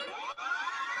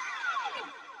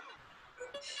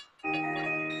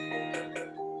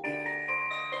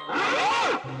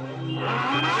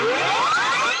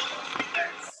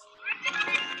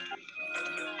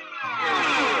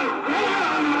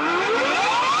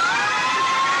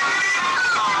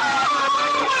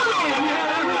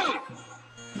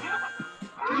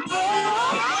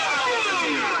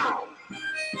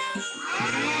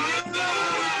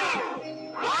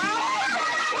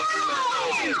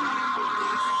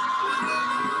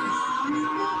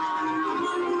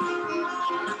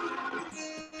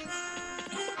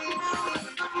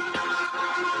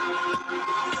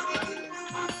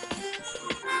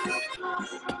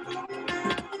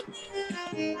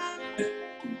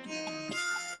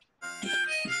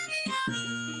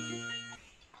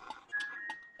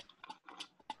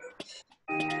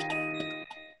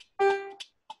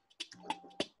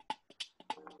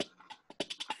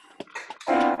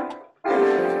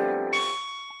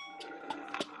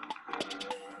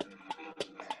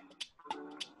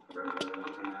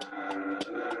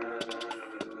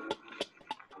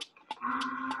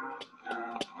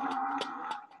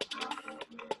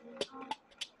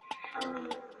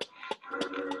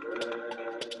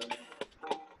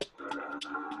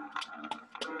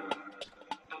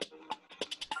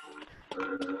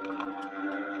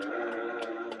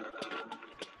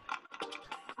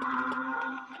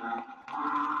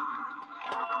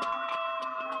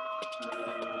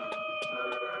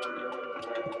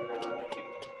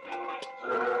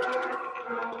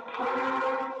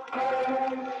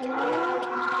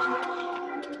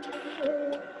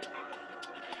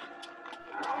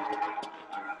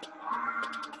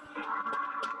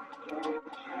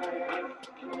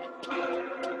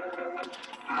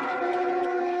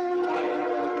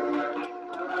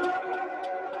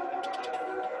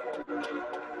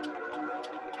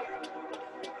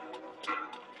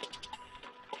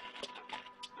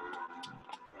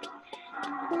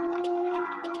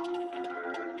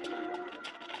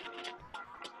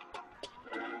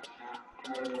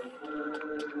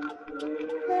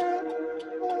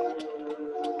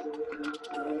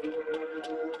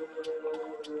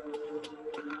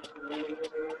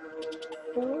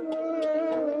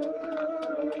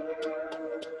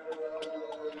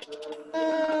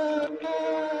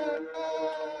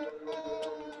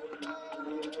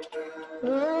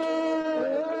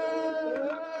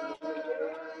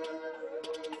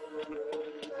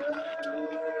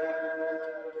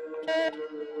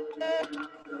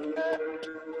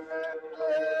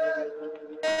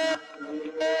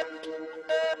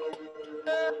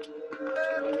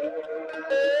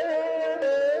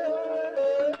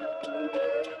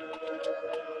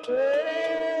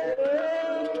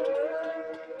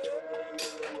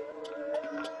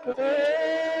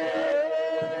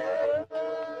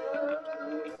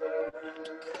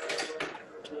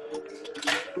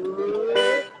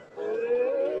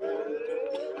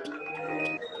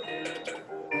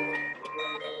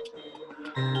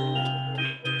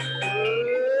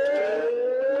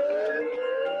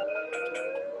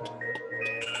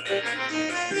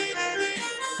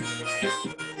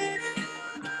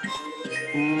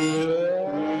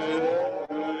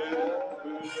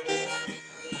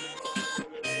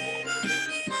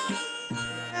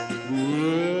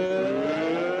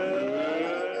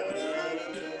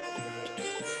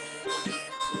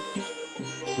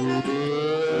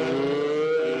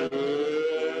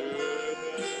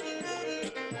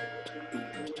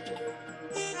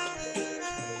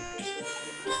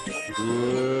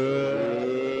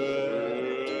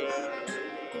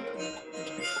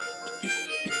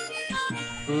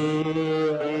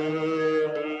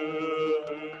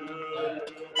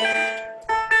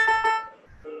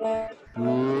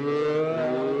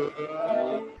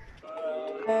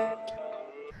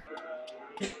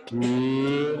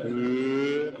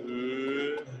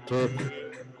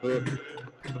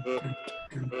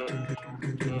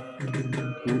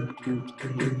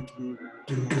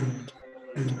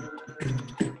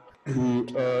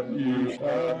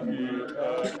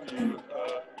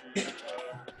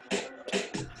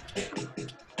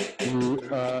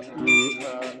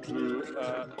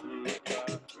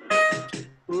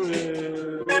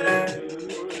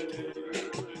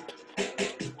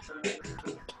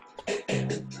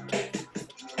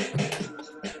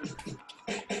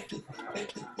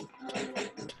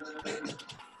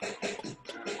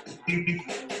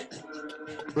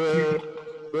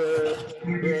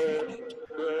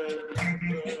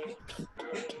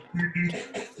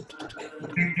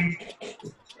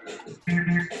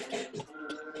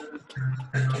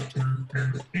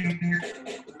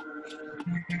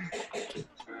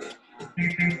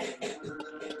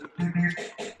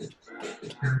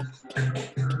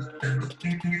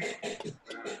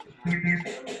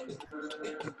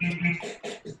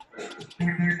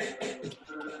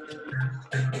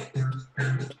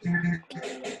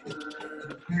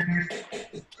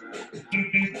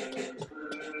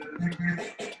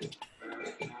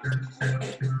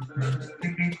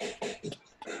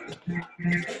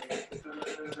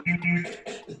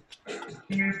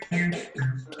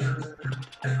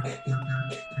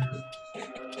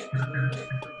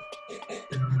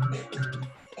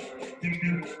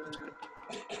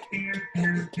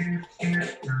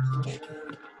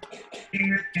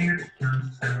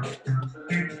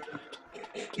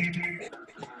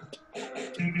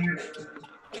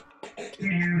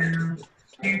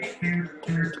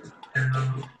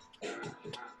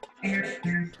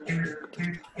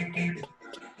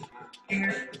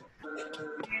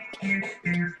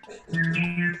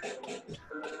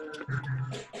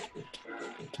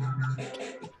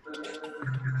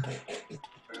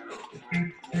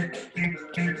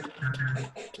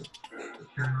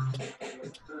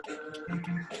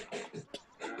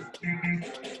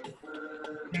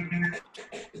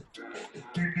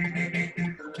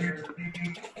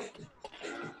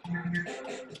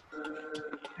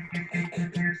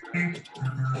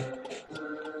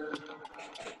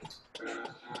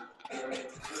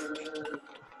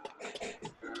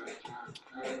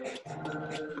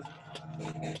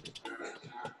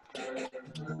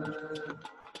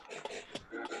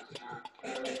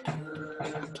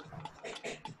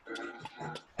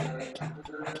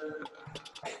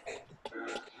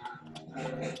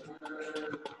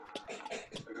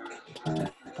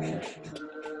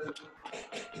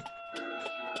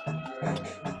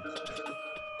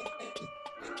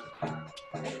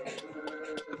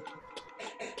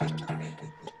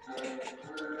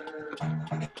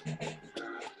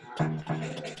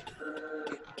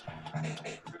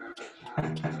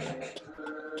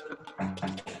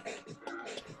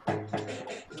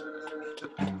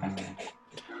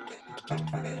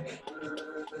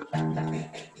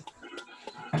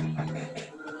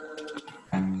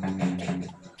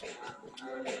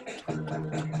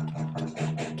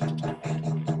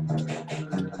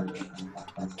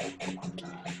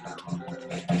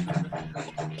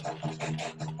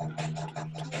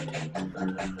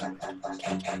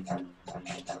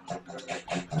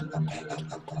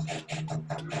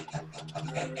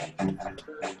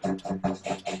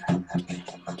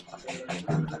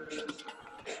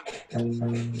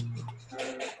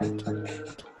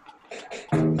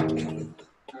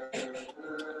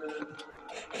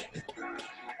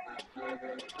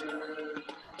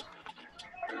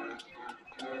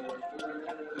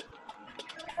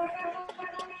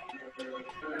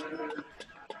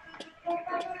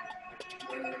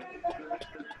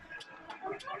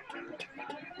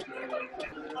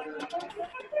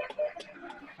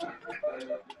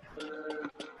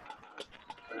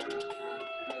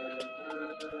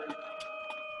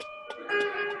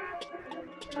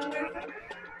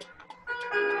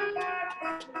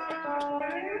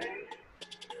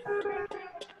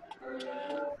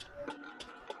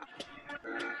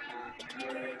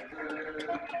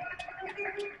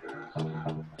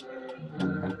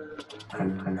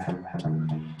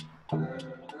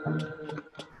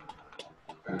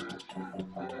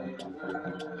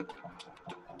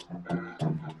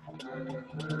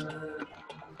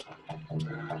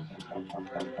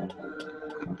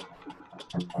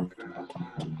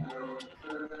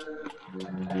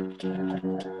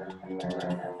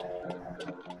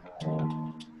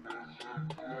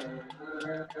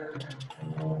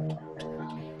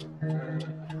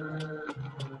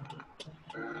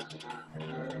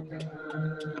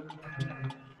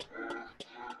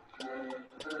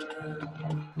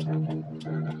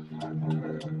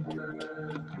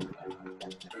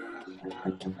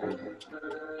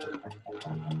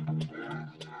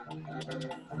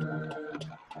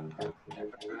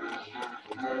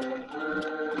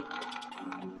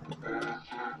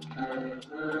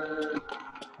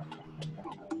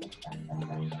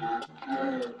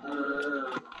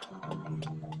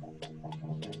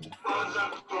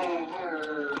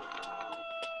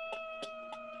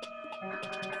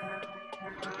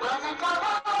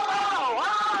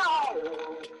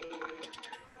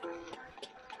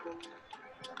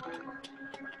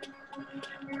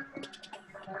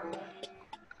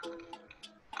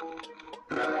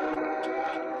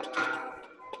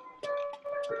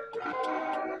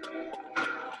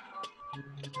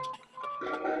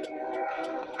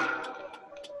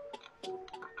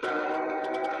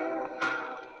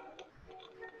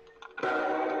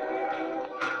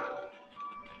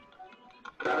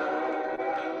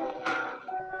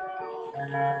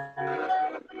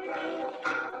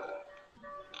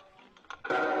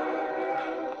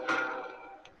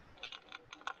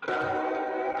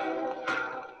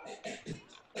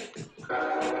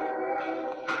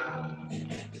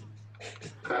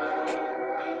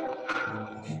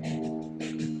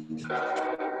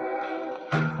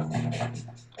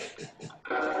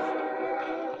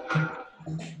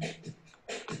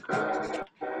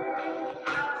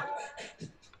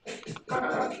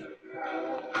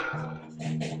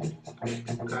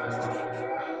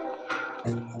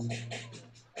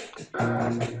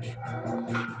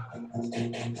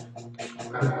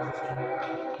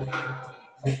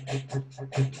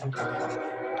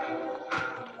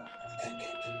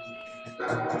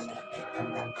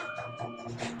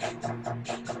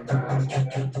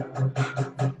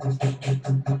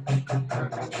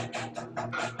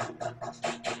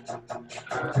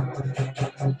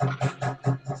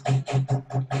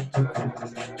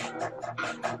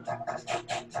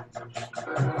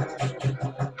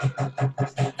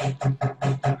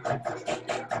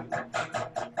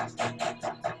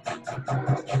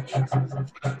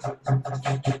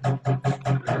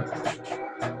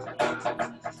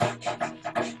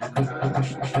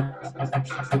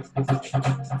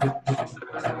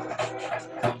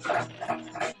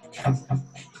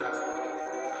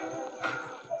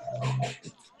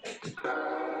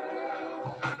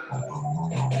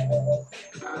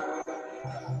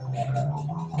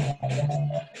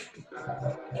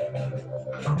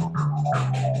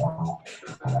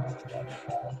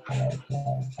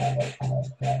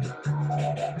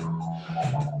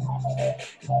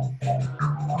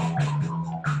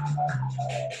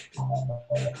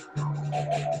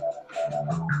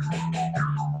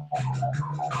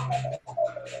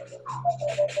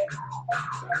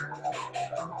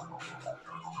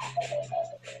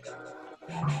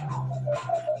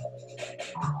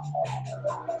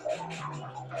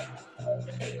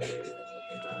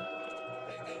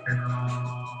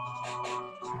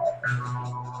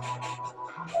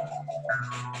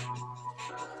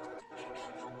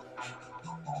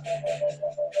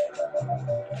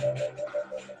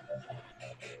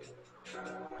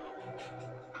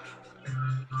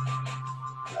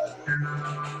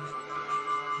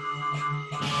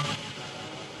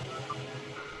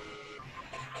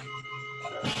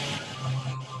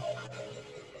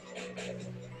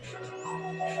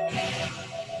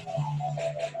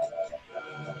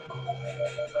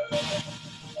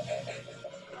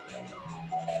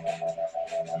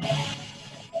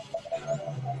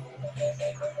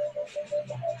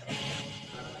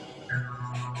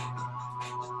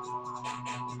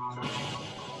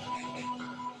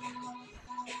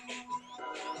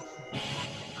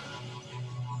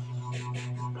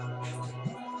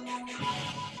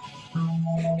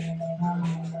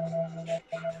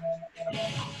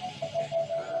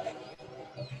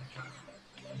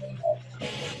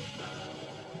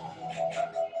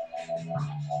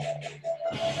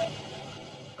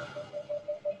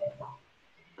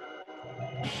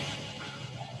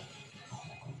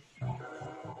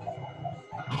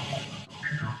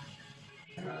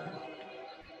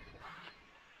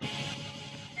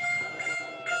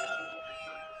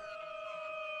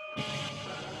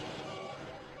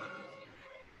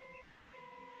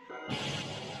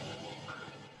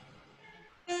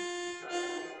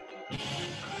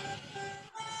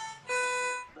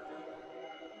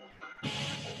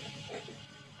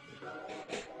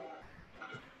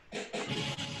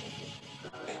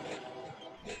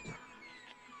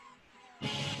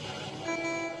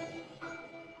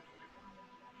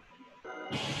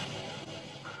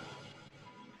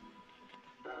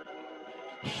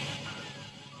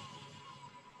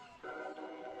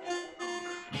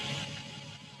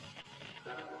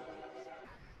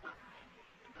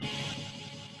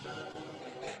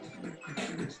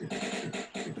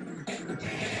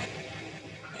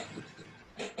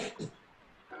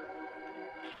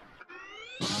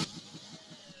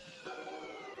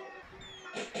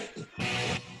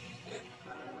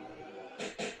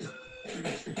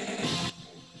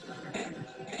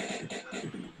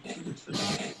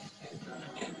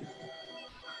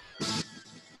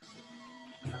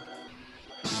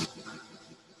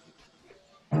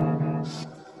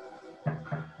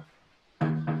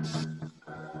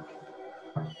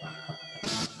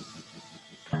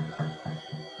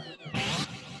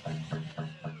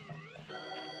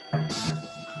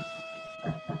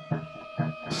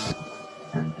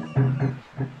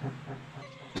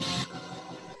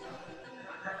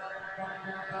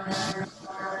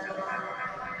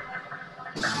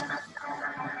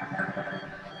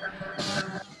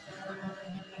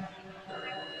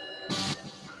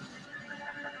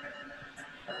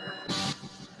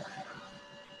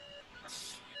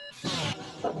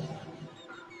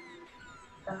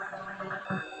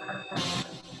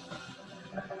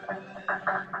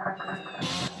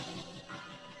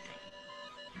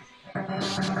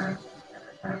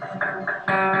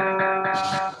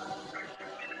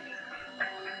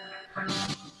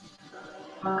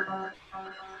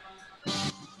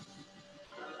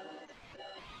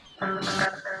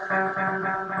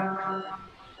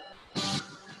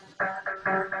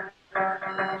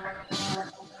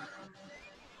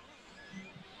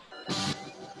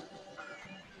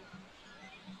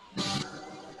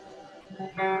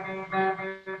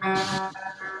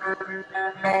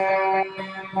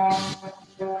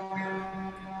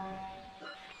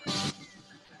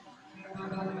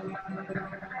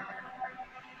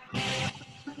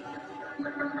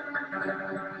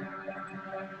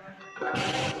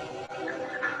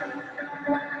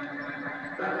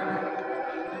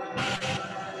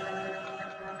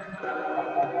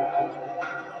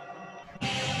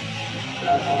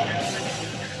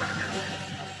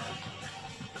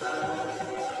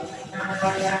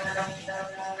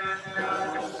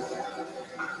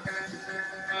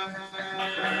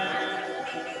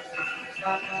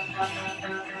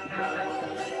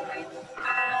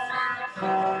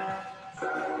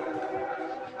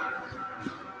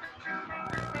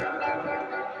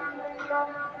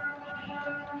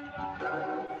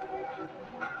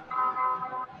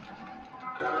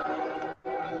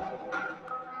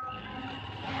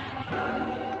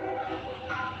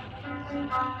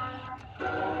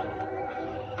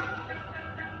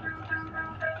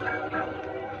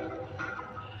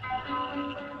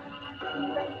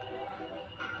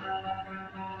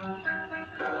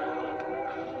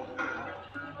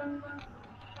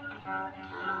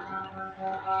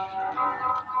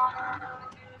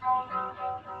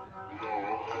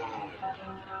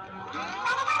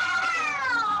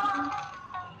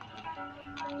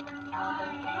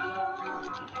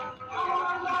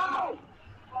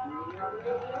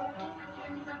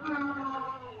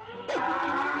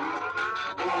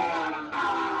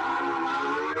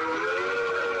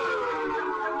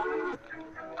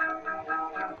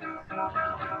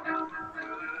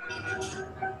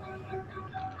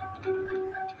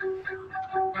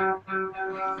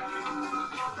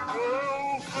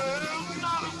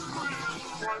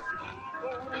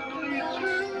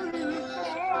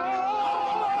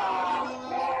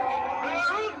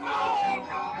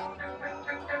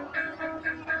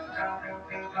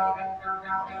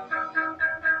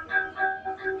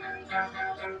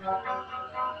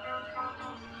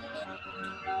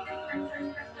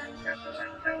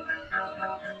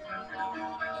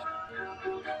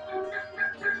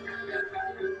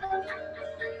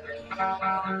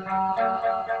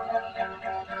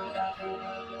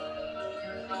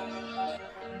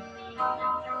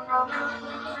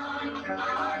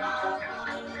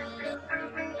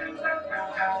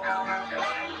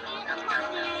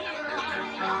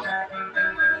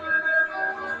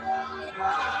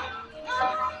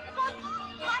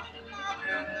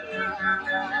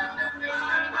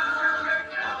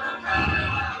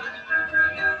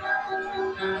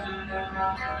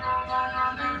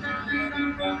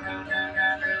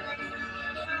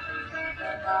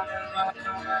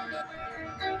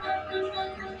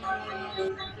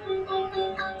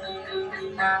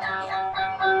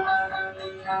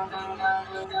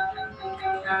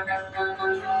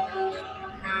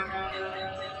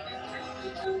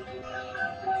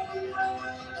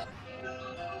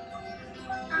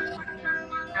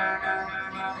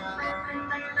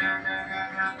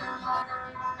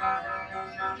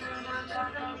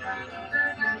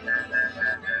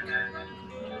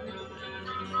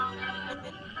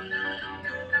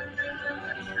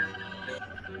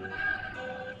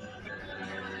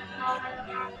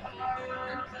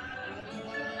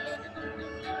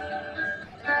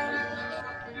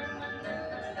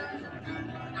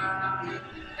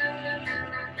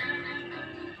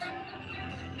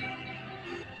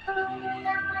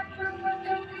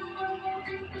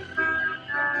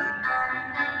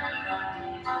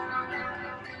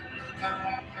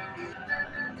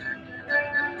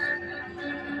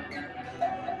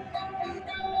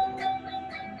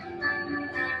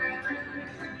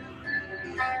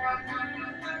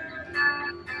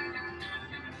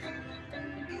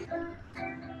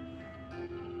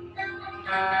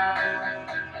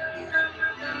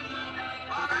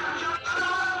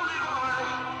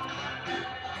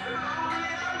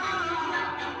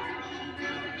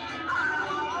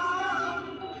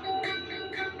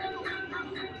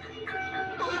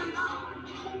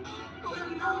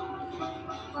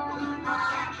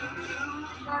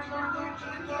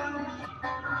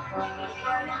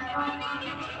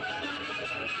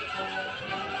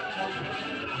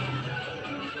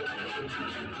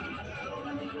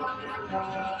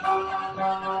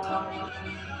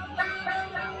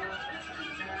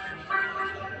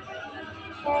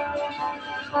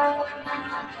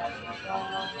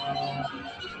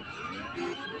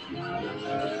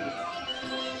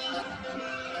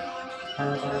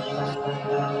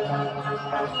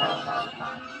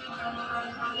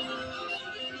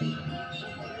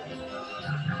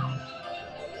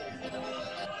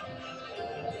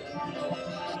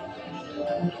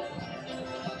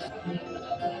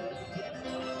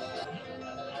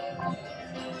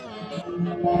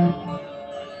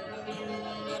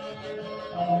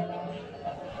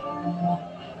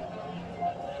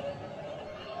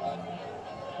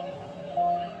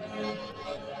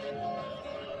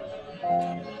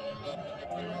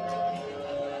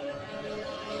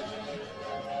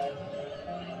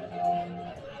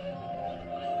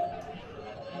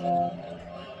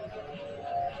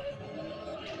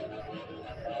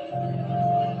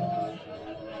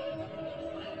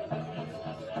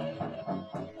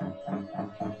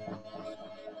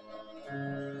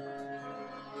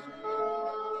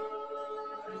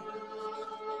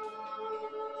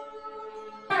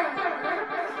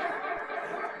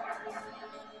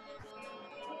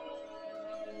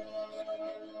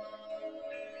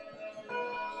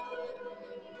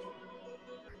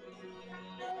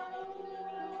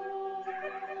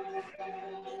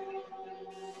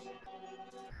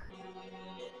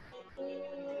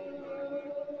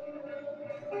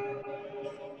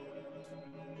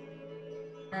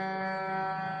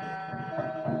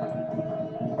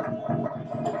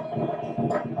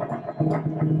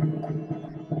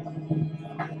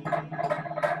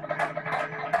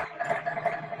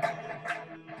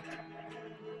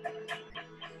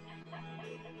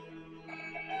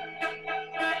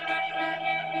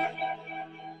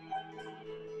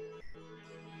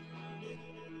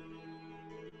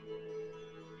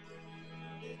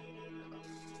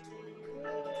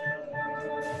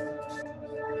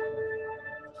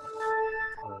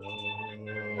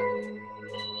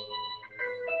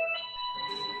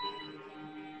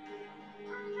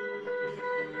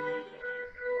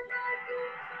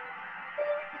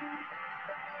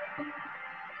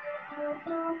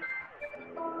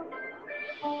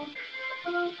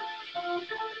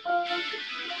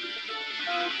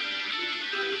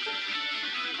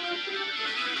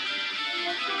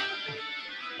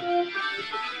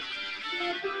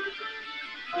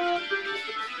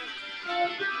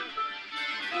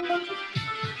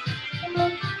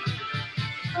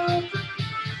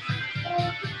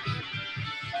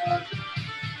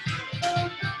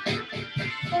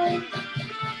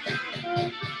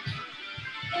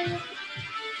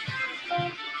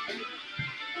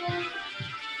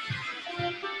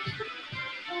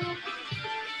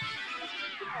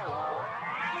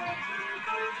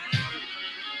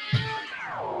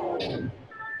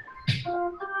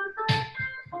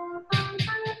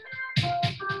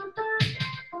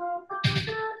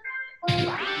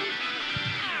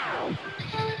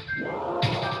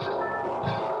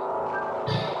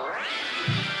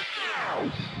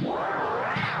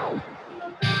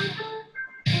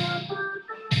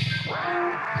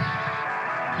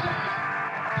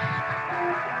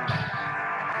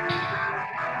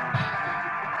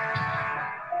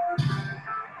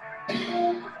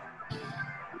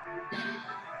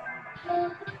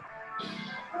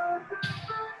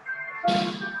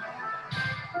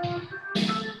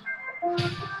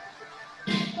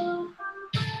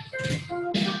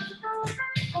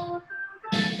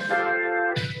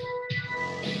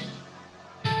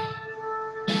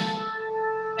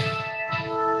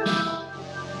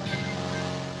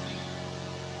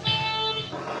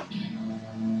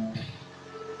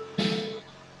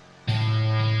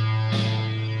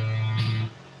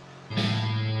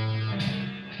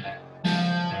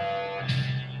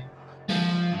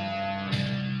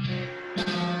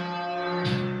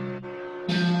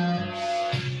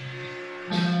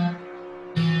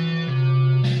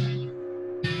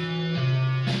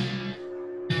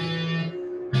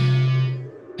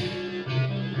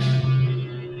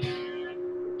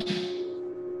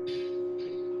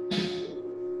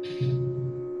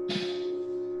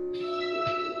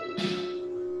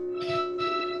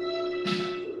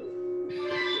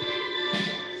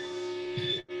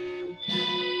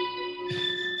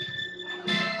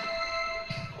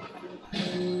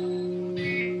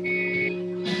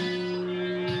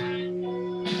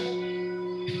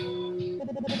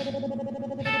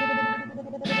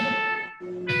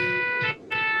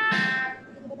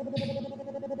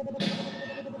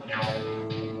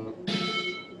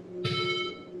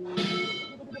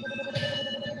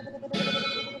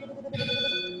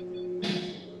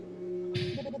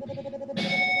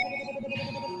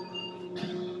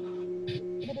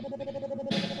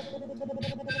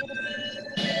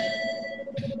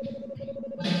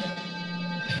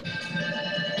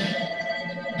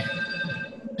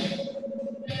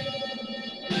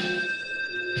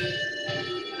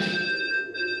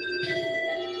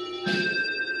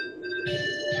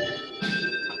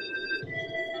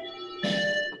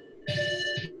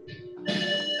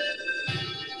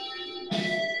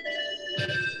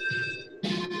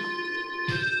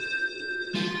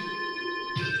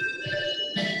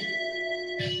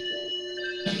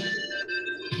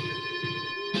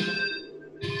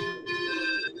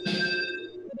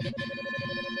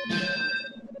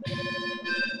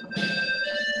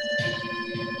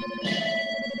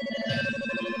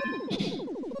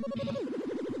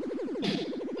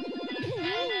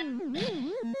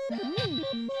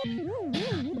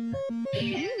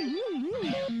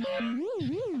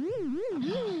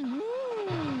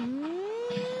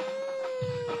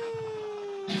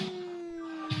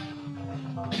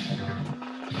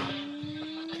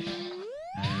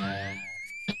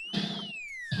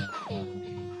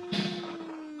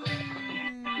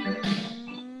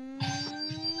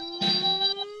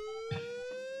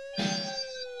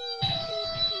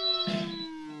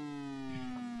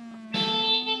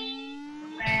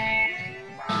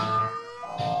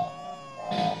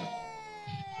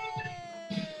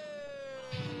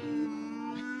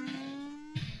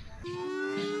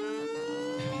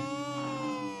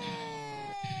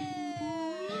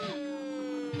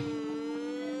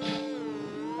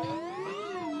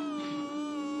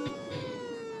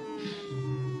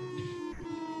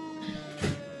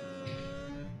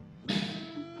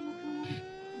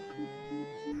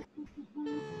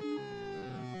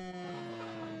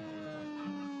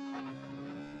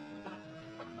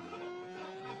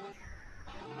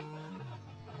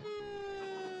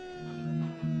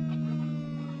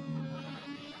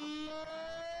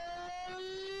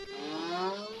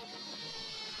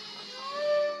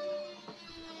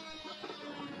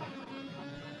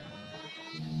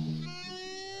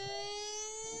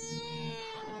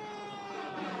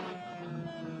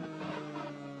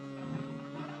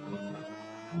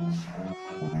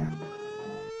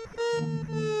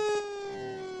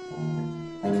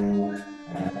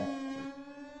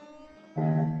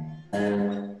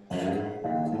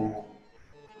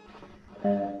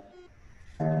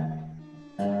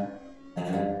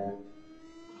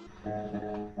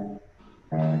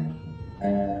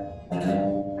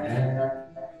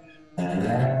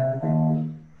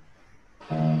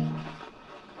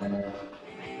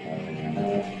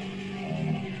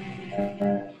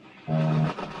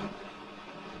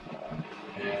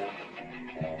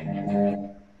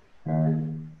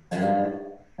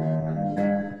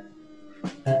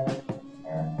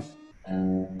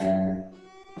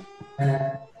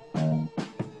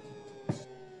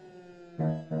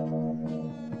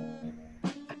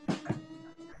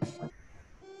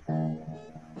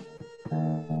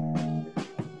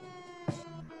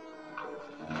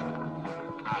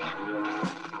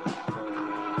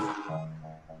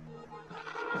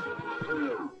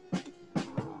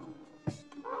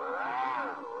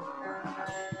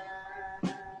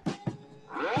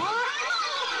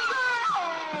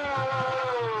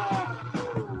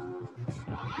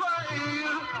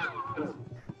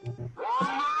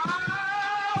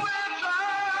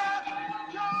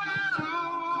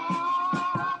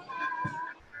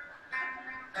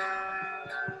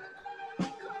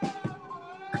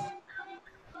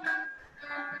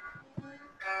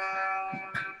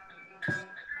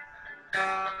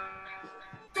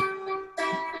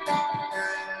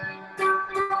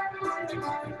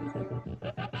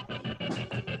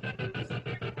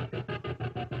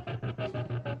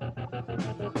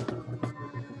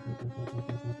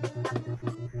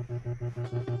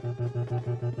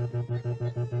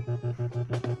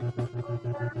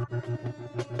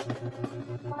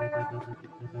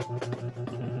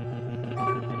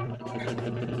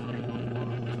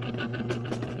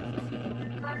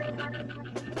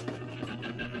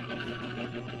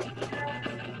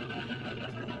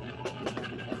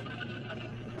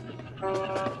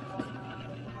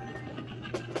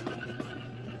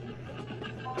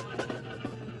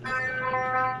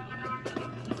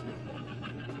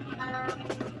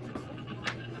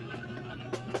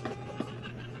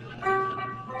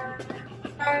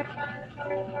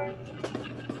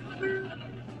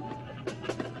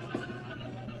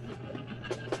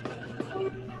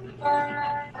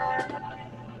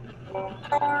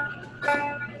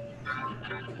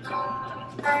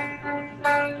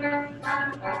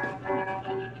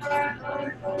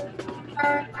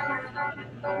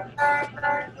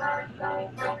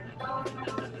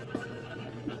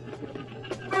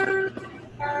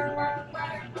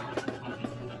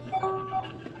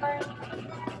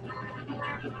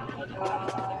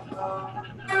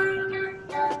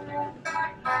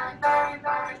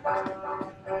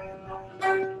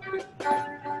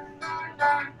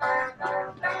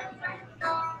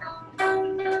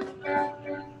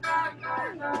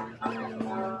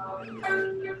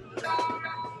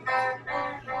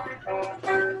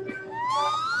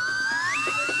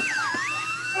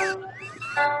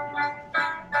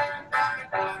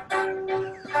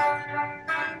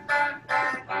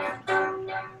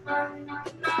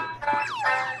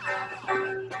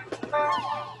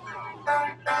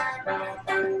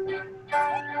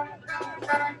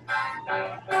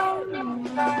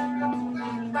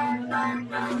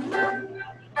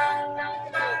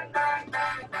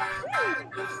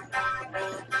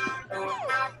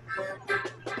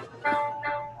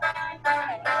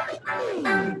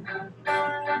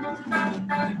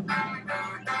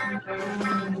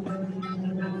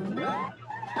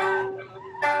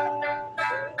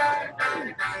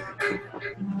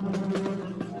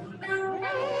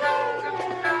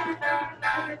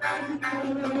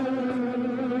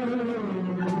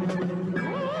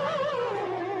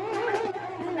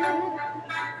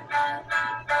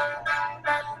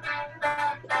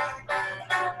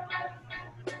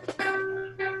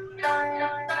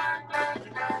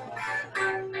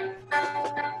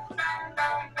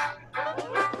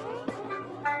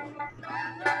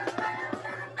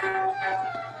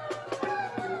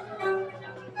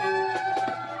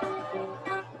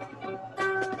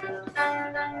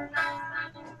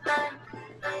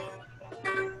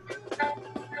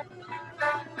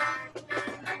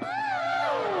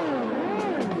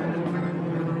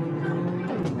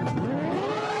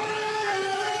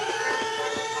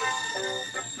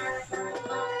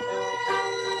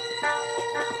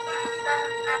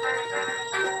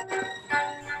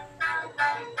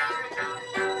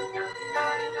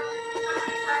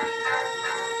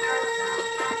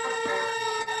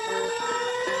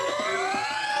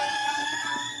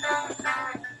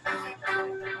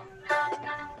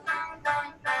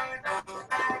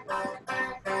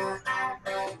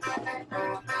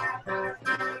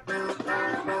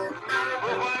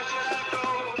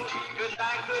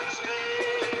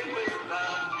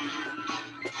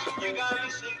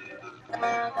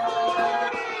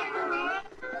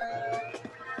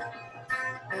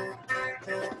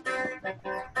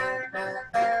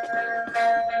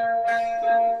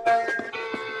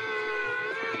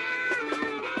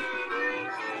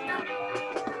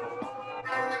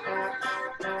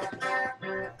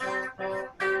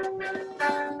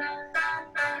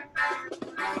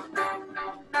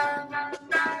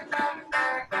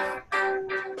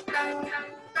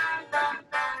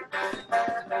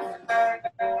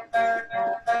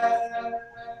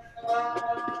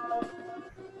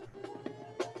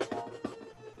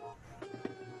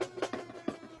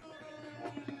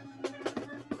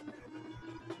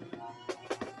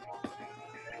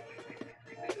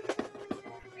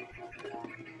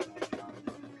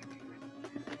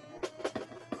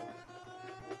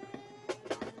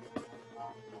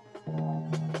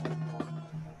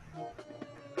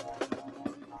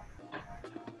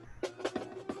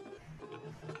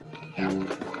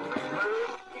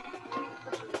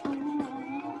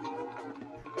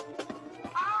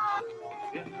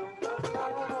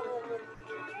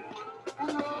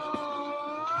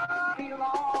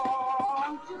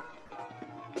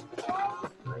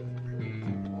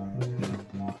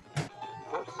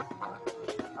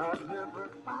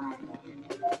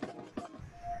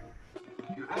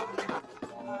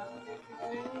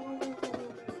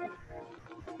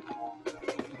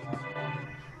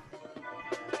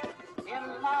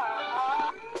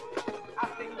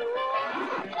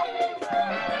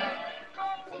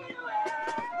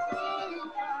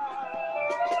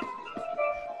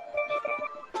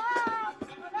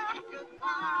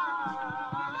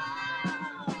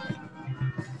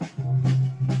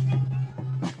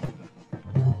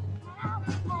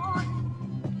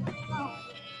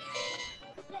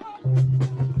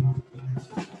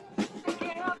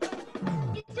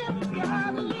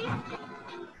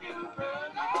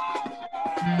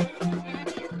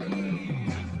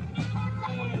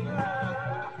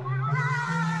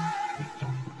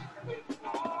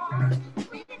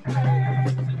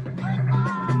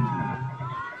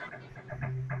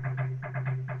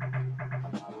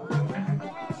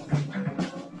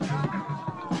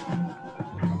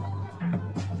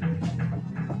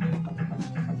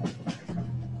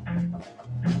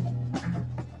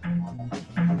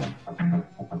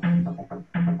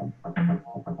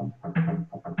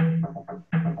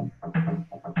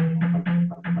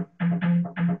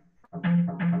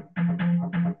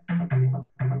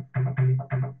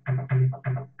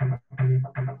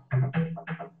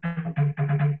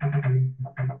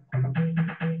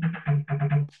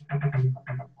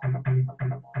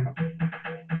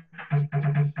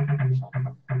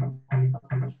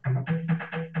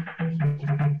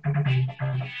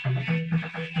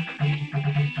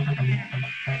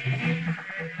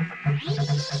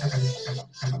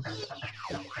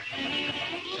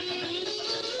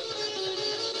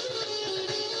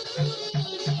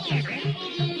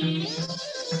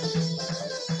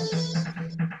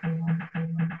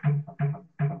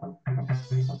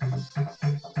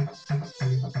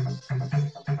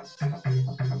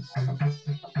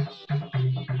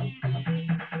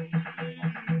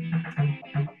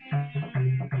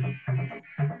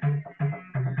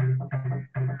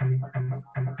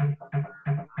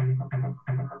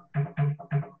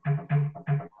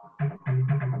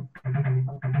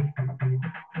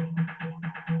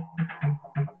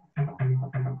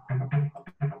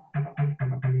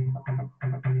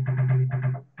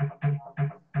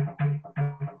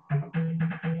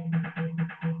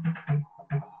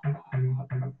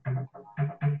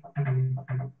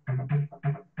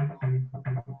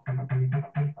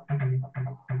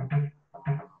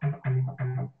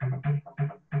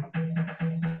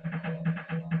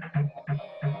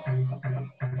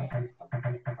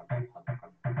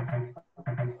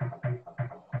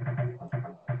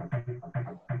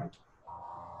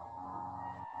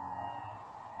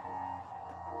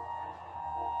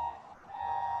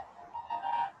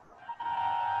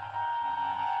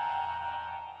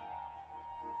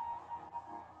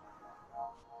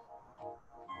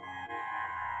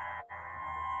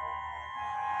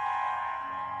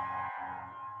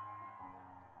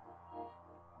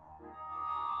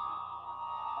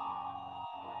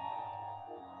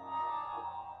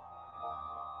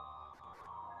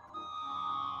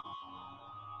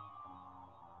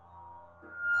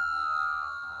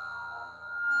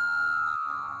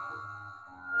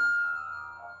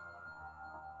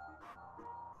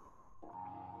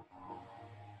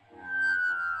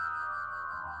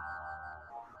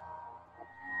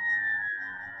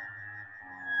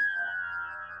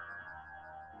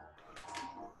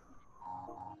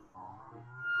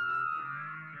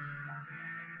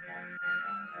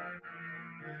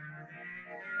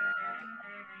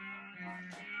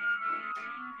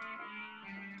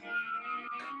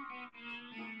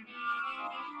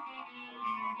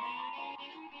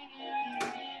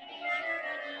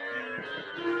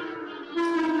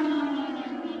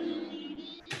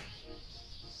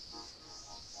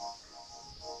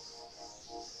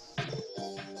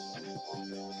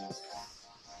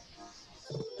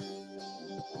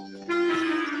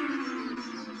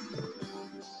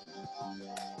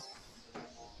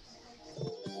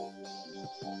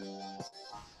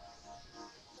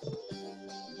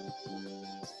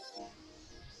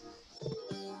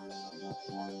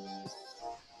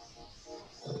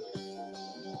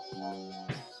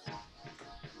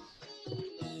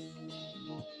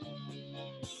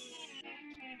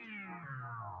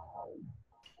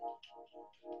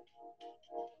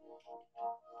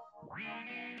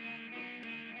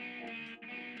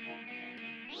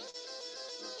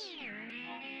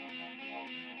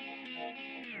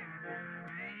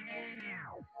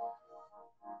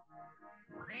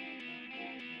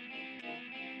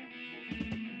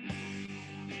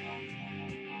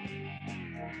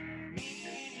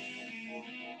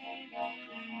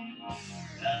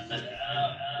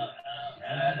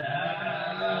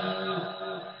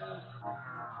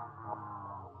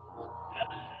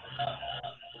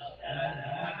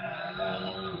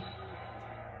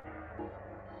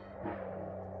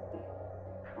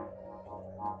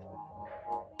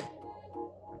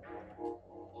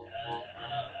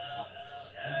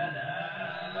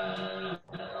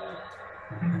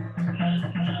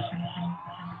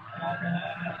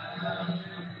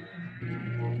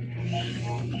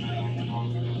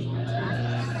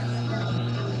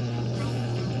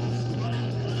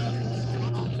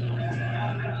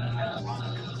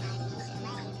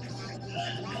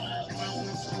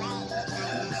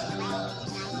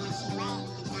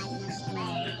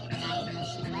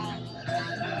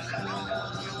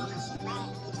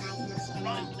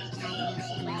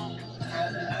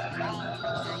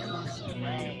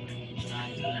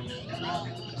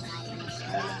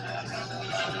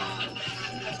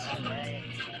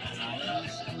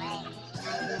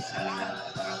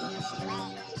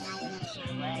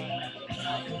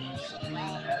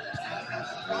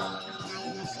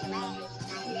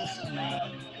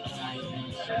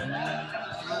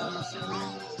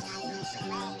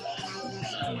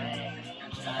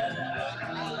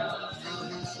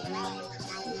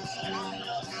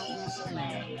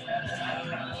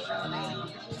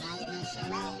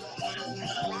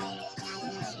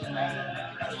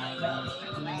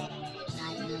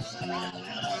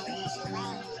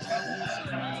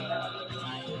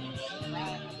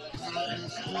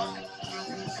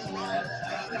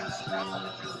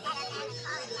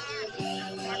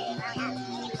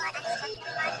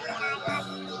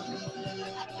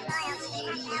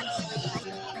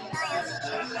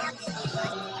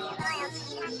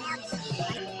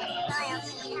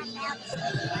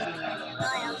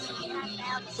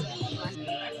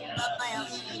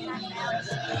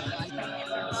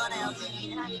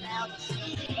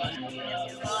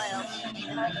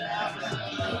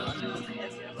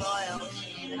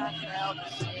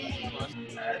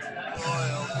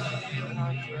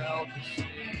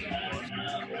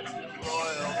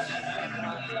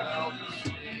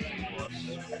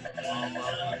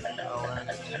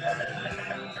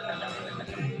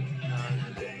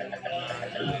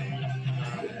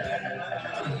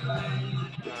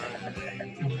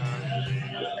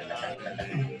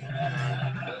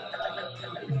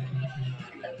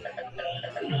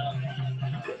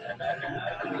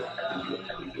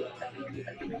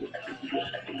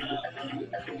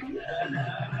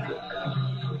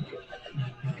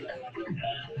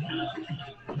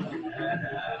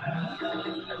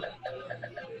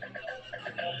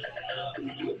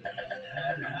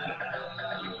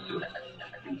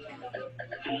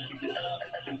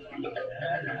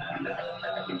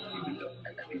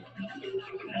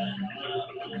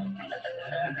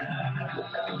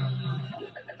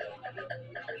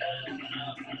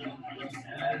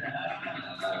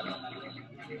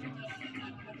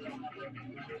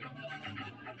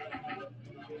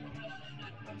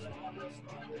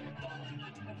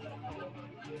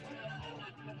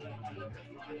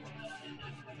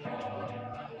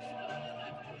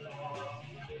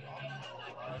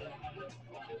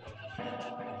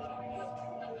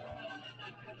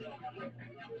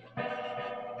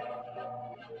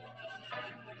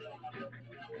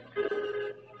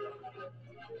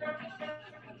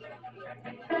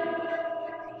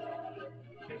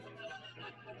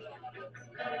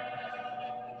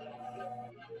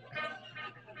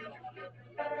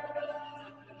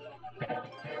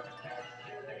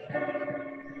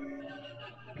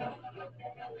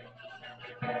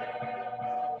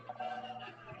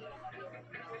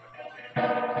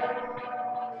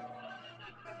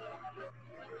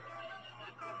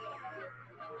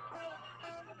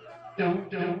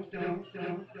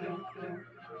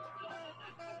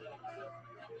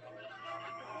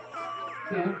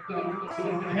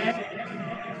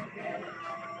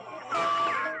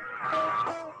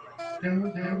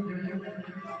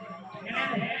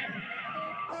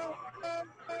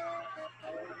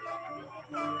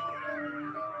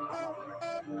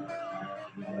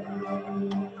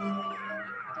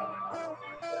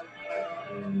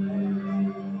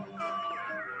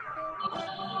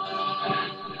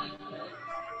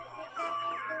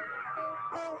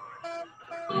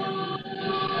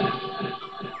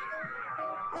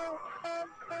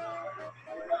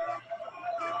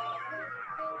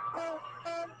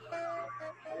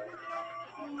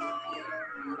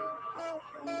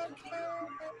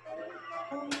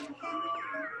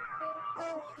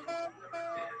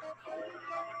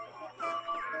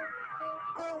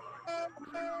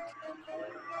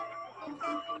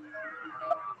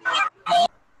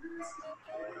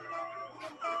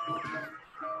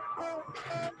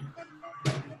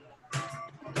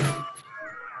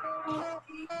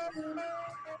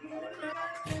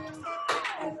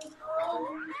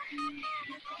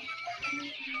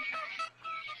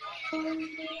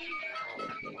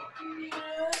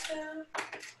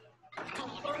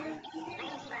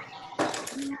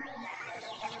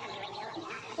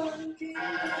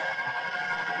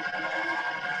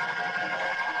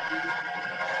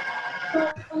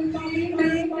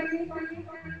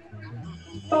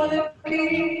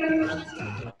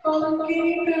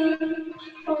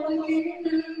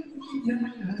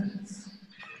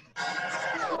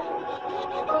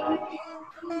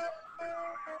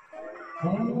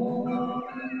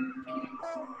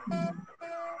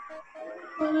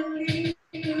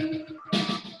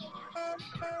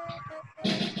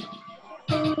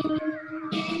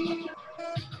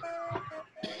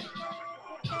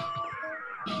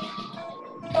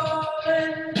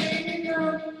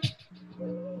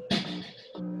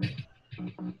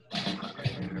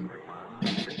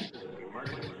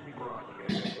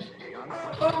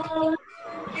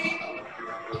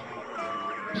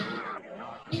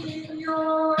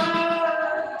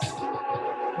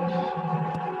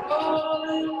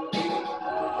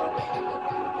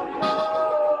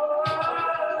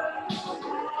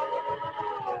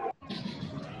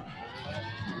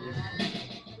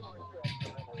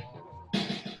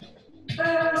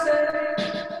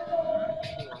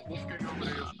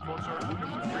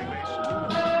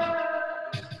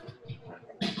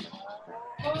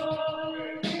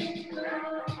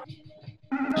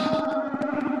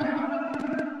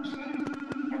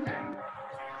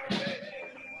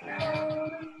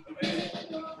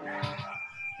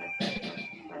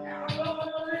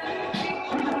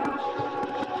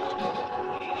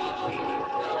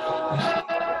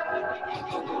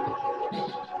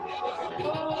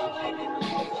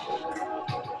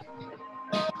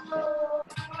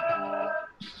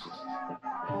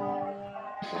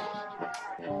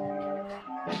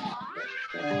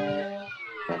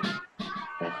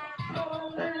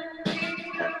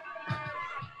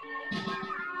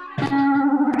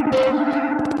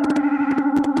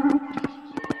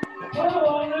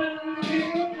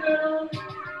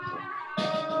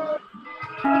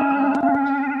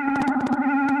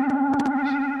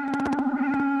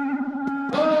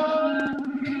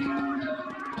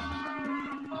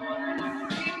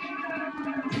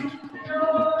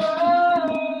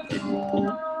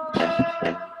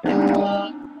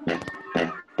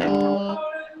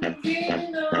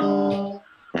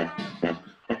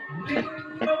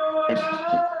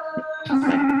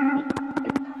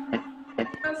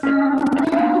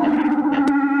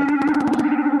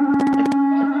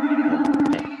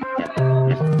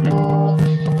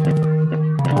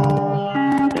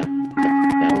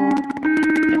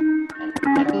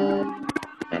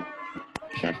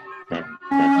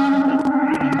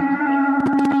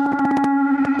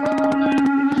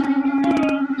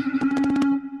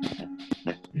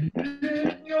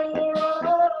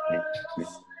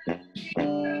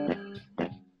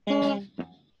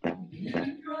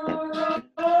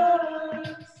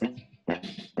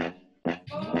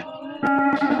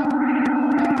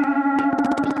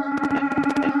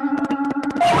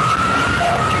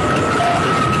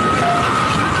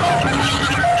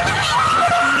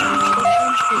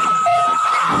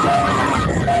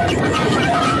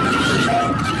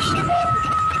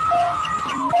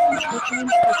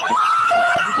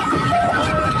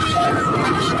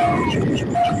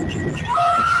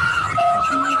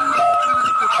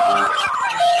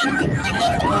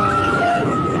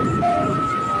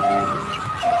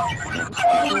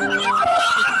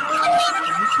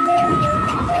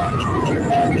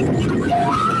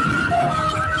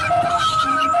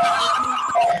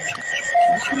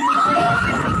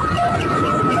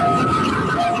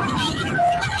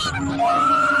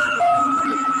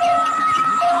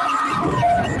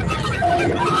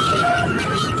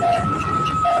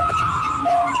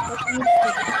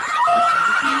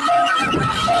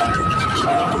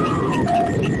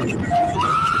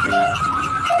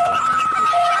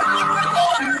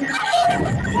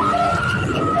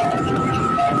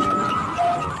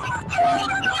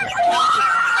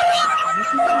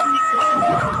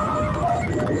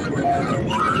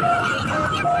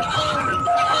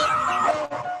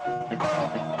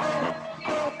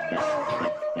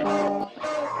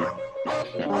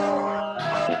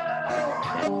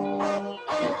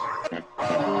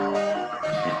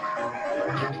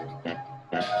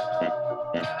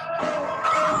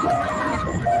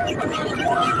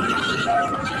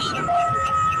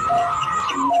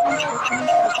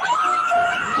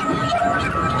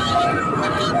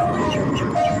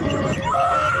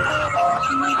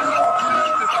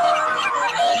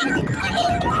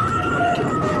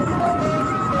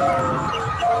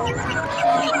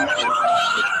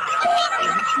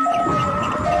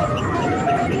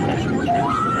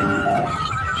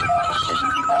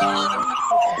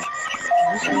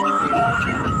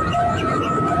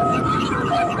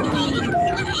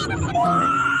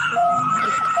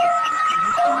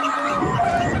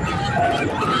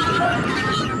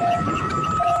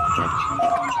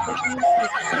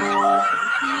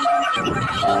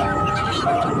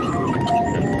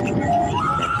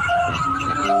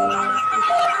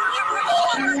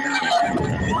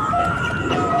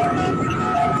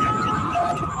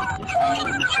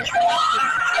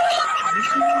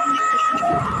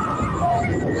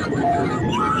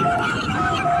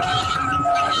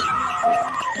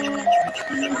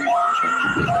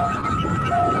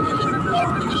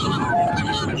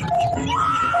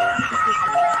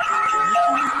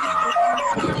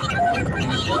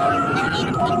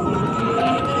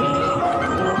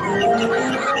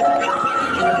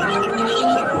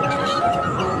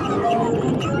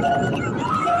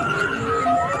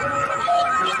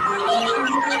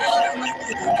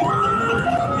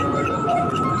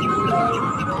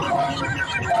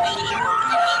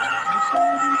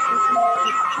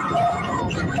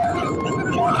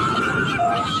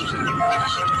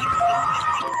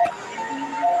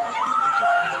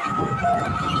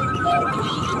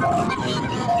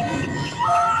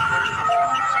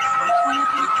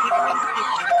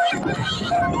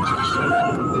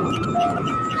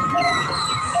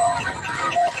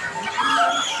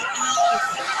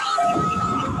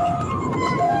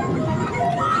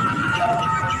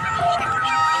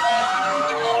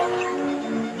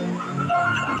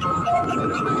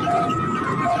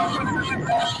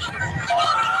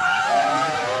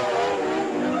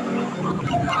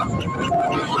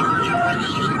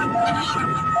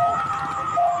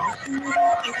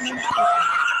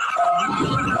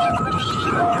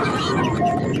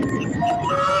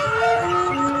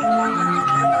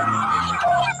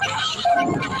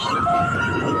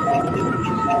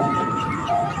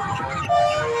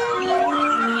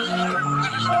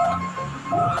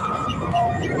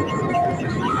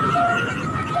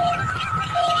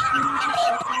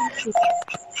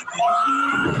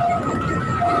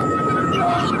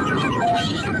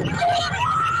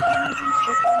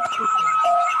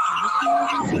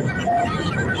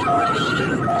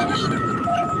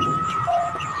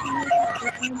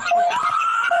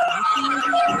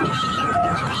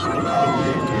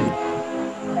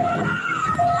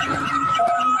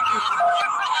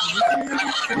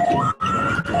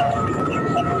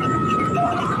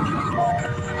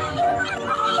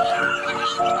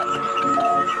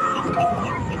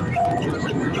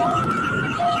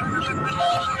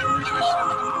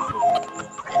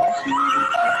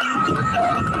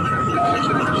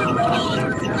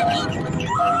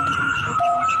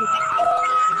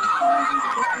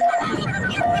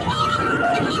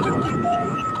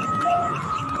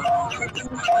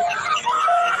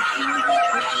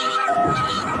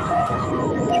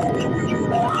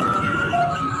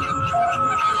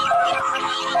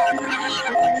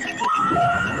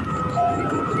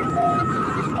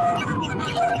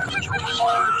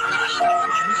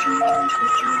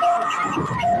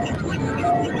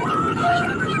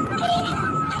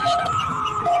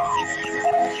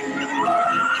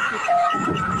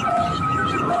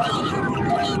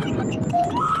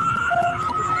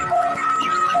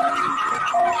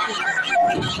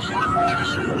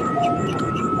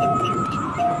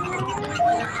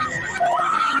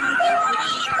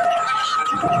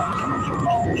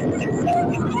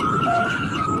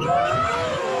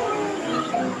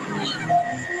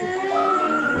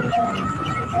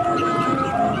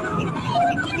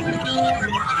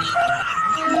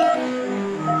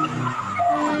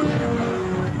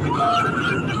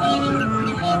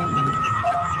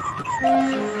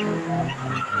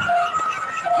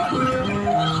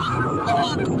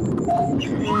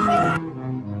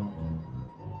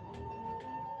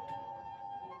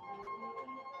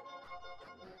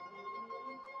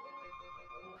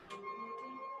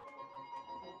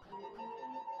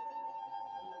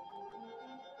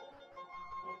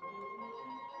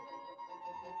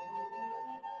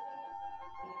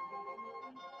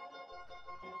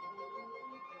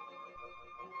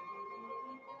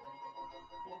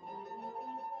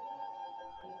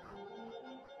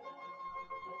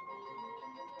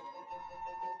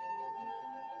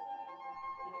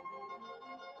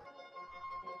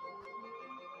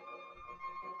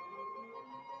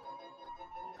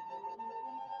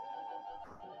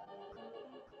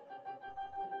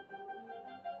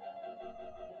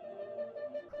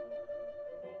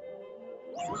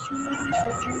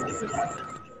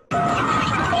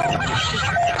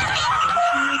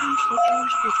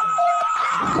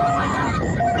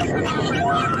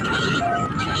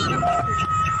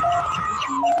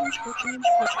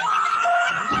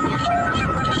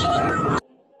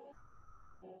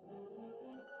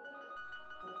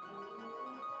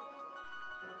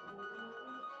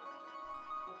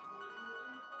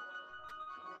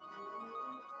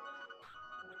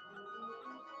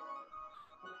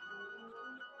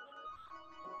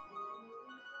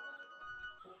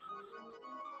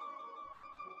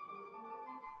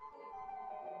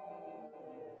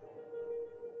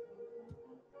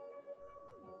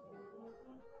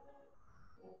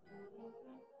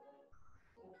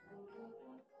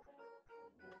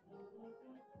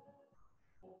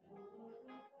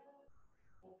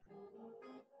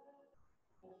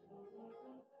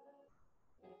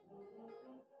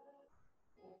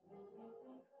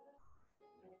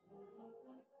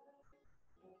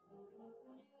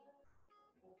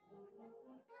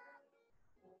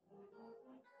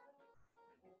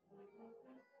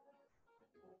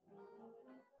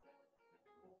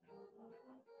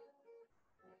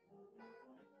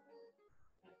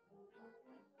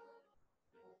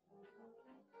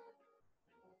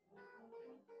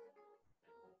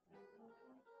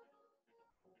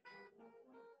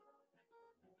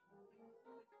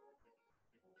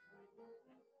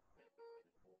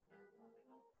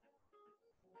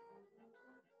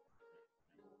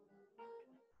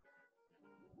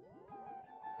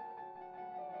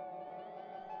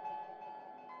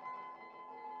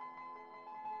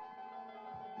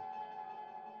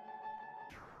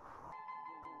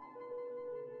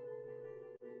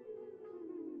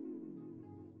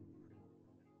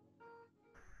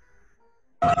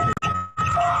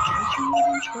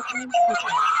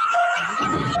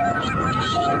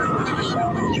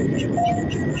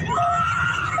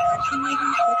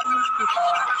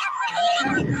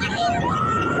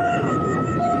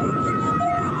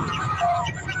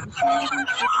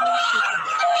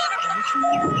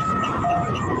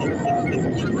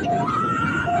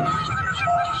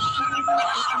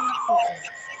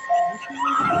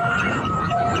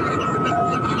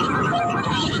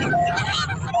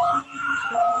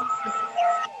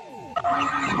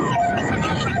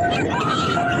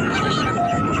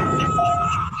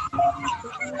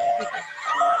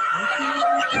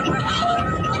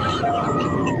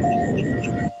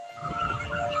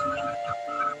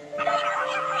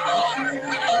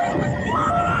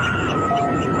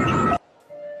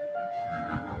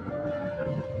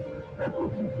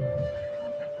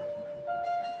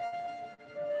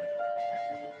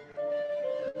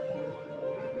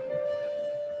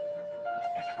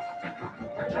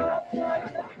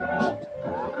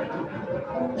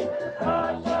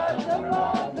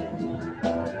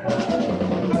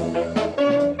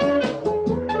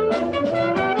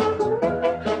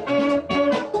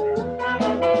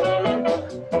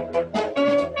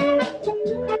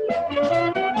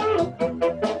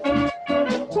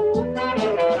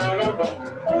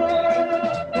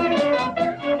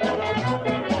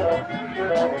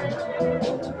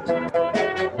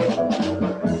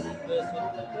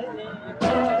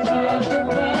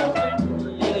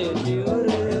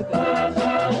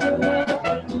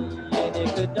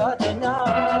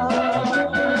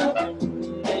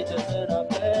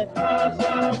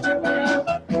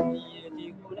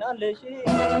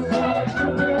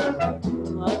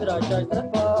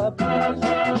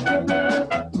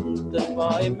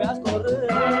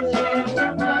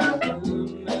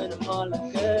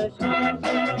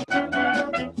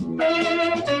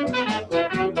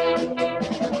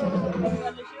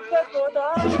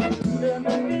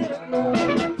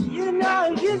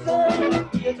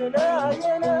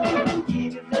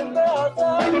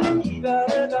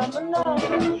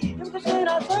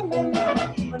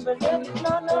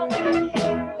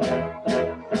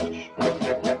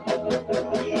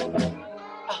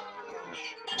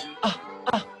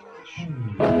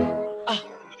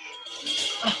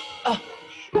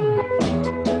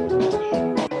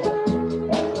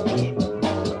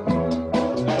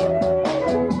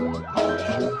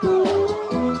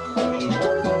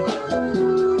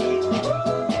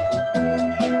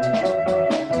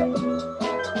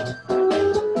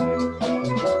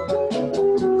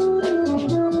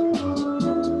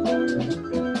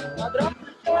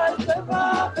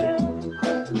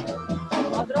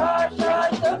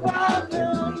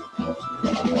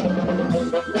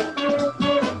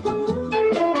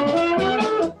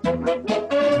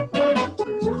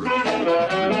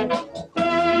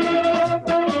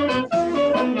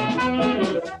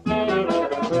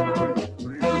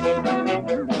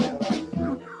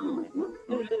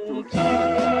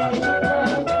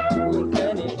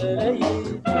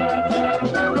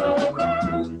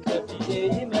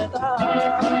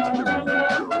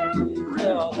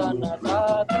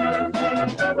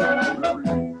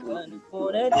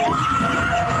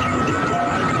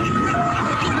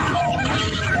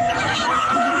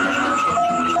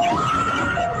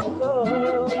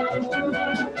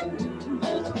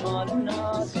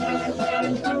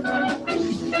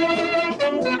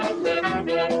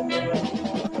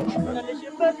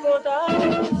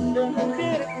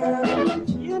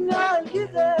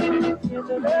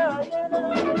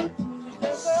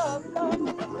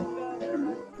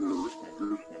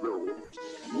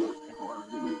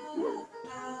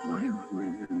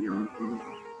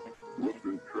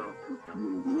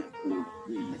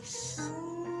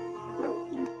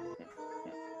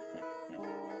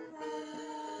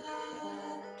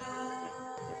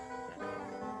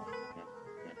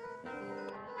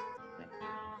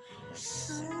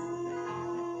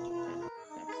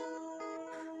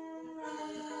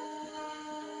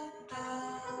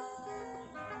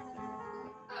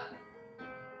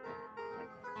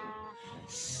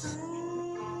 I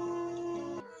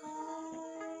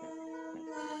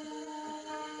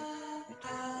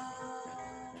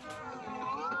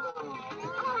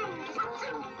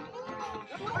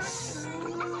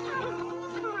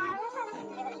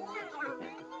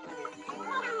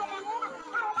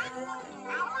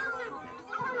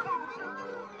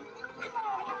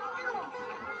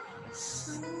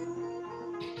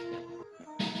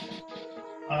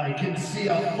can see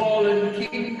a fallen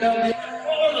kingdom in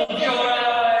all of your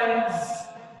eyes.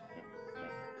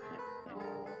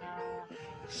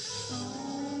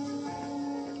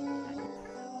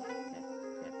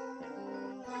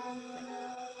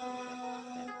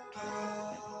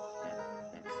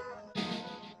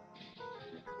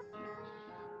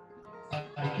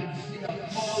 I can see a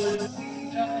fallen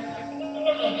kingdom in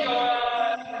all of your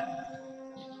eyes.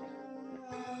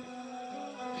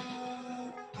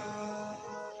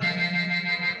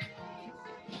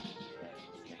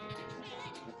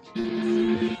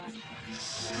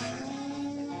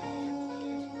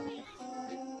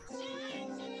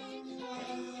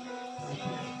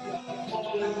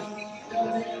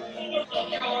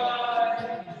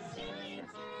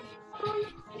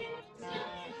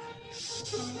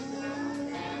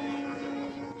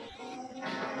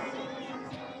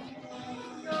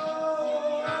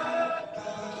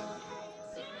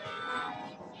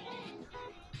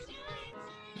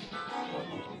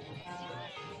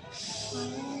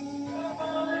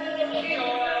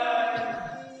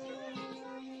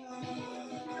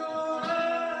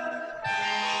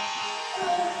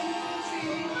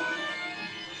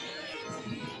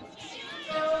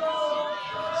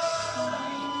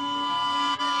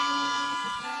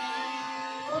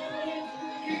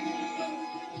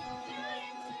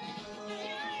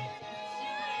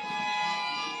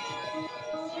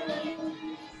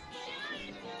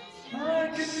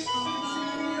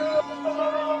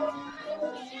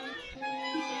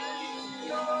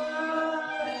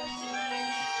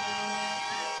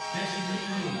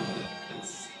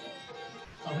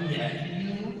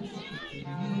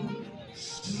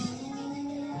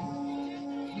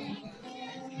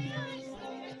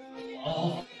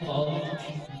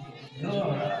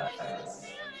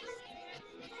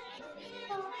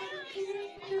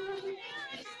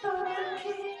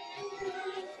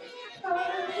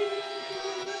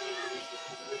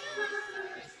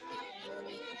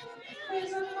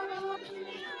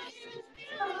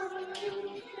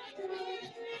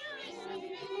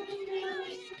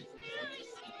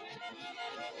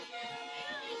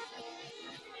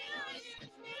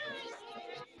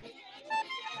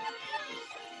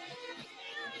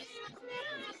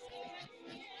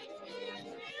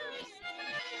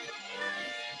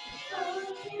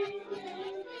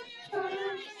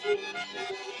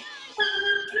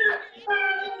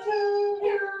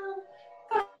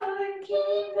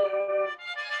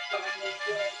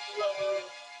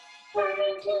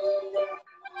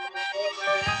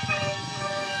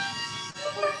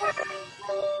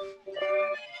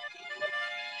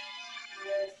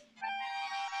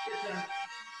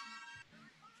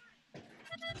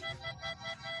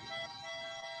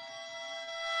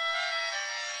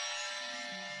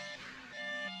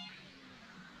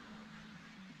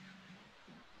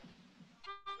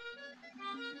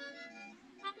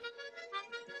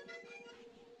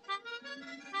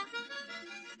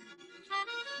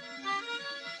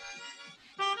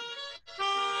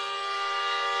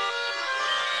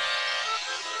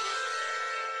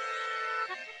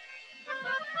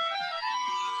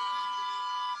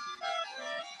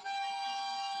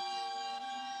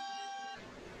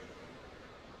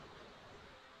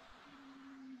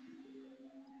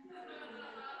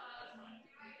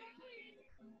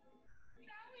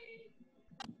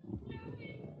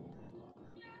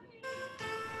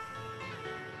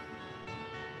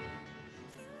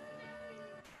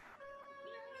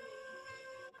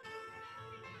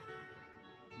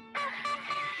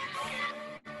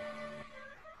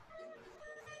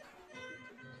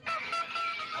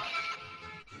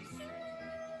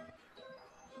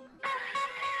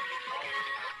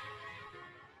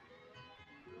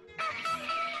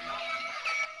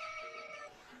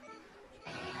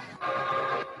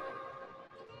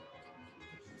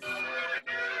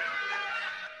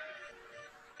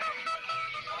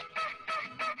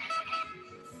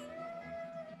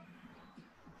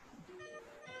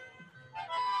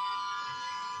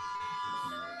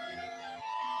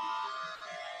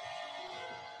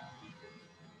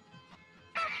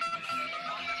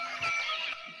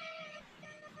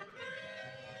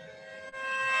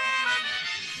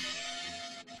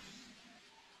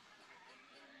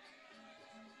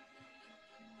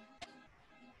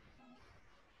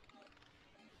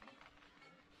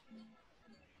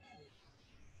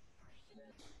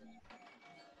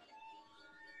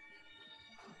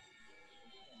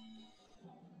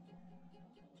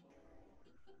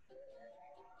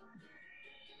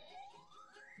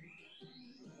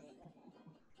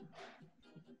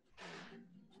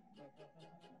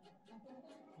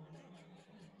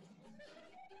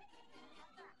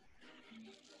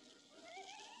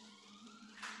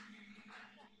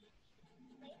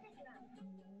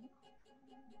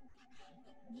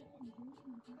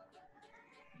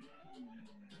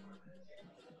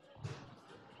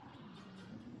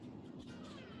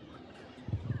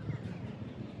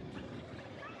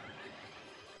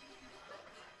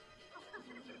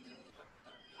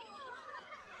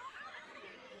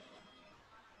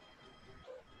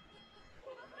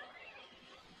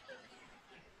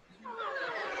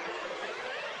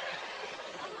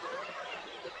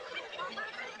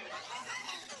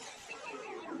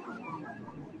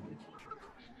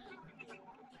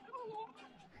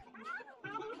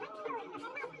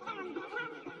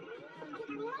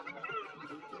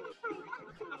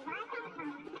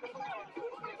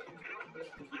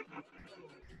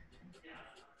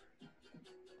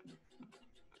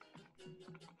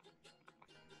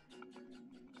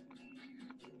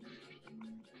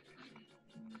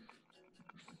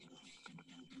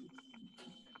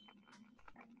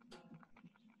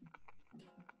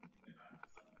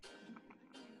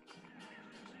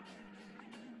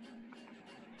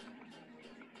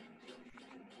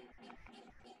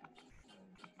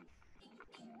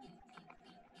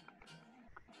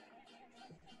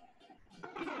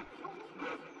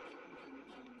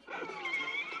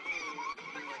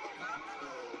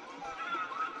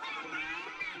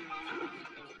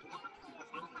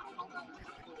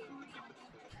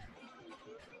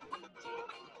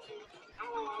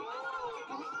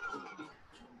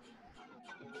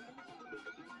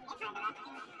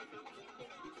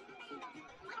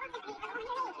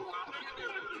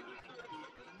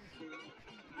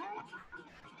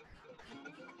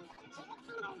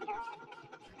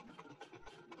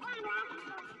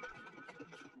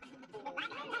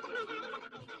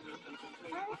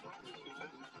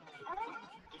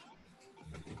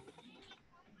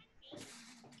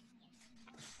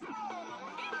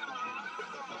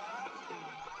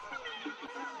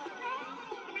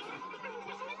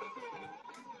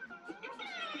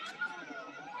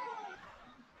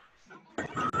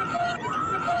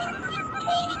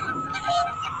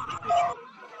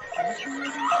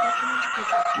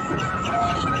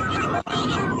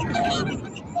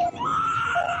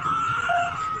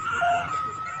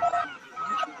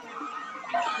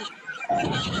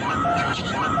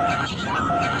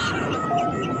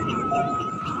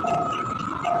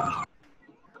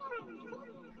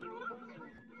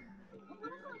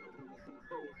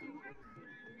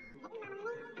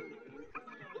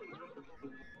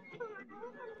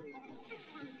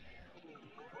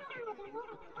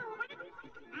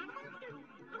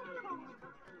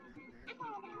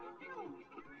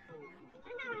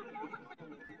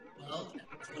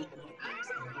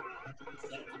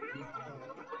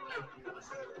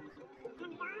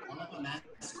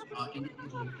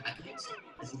 Individual packets,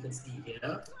 as you can see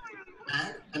here.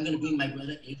 And I'm going to bring my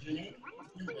brother Adrian in,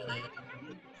 so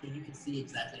you can see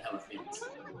exactly how it fits.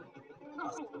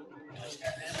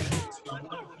 So I'm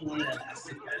going to pull an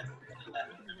elastic band from the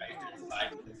left and the right hand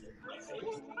side to my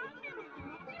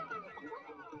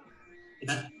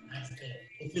face.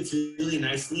 It fits really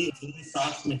nicely. It's really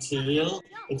soft material.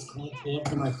 It's contoured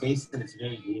to my face, and it's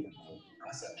very beautiful.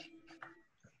 Awesome.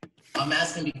 Our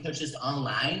mask can be purchased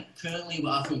online. Currently, we're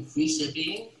offering free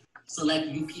shipping. Select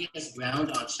UPS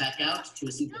Ground on checkout to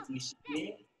receive the free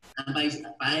shipping. And by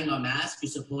buying our mask, you're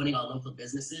supporting our local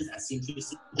businesses at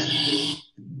Seamstress.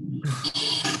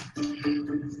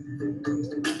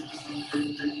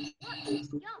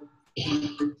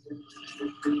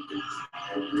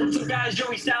 What's up, guys?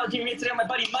 Joey Salad here today with my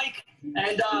buddy Mike.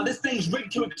 And this thing's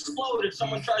rigged to explode if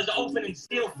someone tries to open and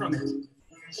steal from it.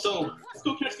 So let's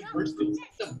go catch the first thieves.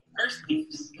 The first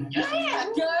thieves. Yeah,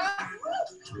 girl.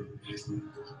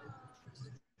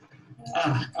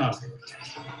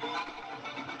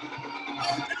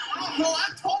 No, I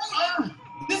told you.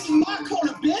 This is my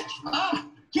corner, bitch.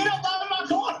 Get up out of my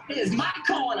corner. It is my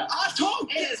corner. I told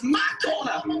you. It is my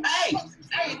corner. Hey,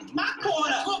 it's my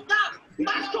corner. Look up.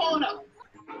 My corner.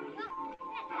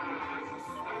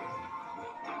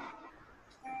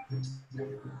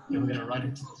 Yeah, we're gonna run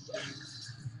it.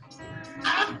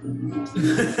 Ow!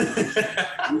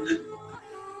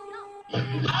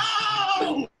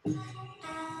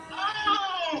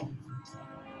 Ow!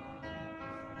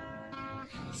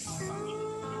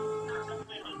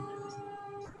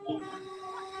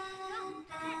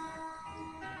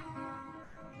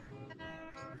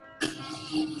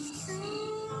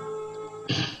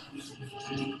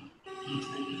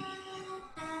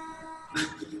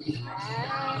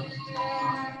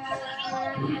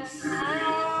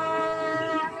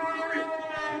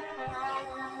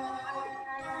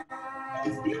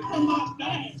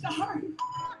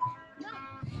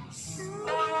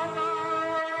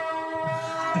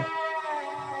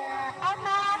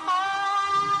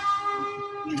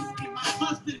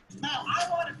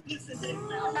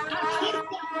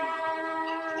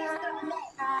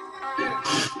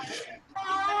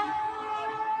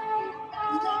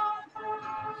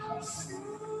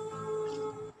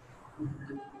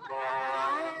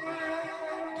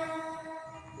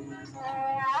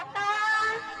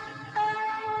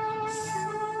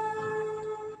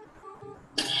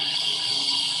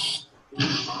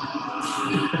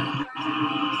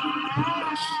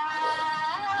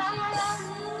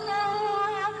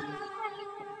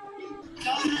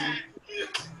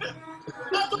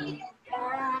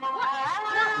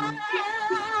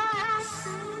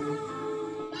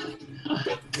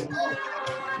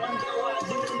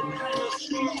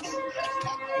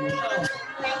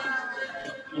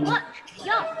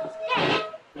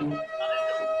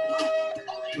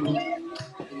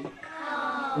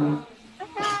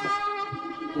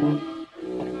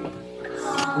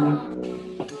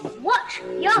 Watch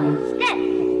your step.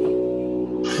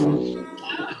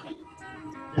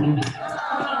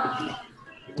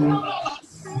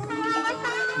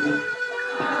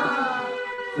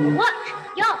 Watch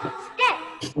your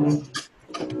step.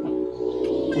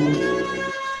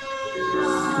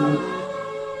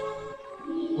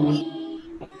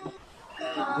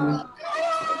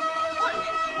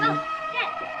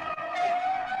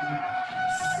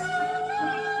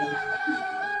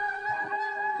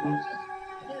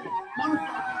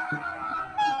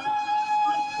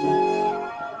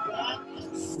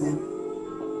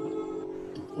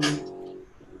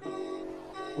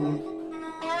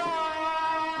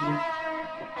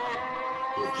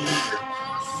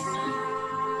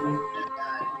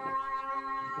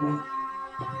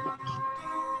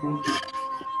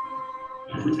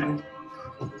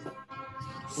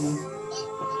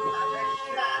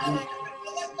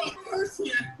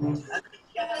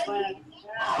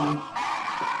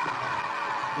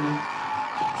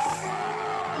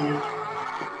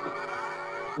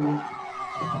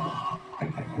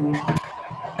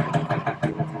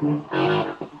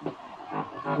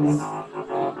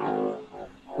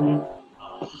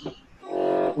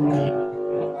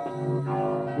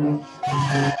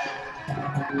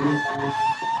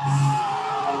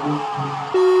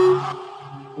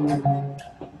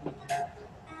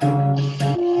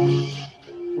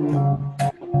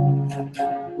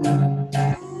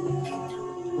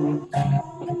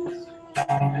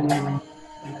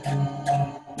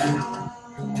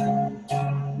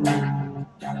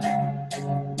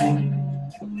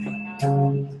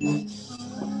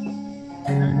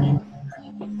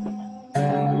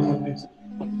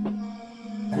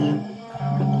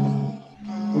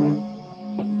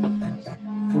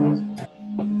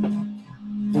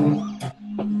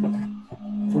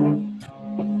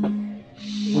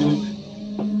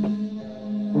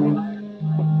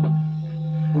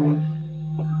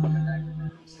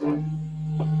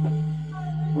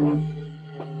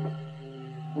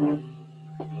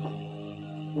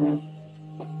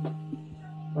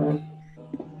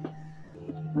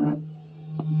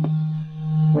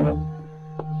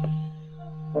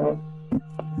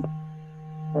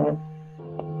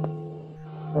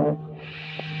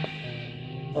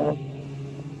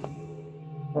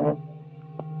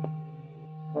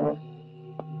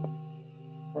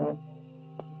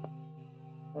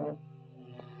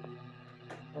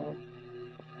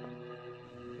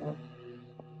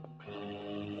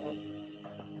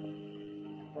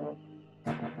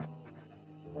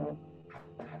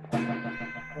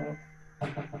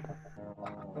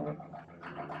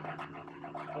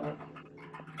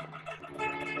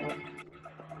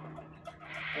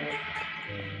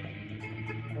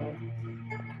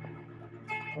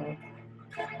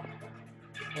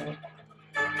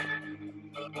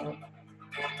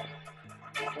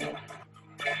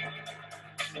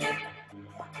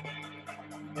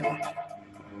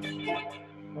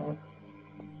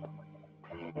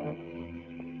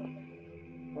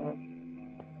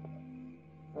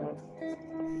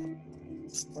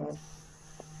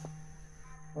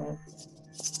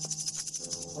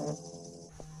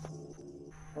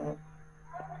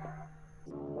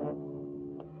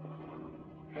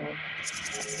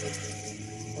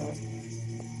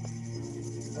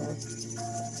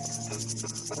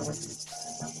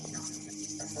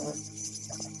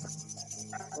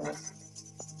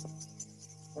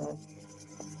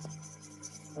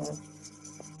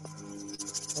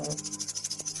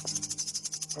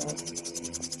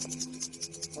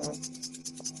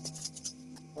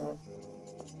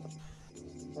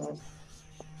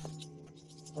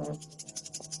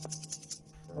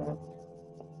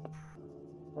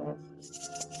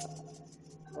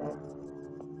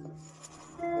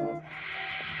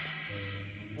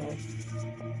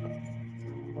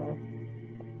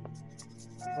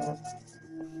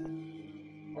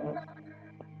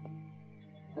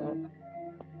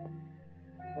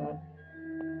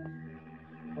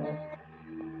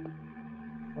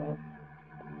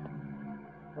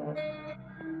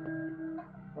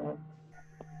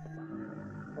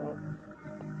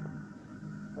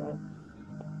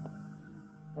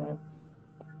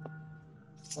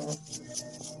 It's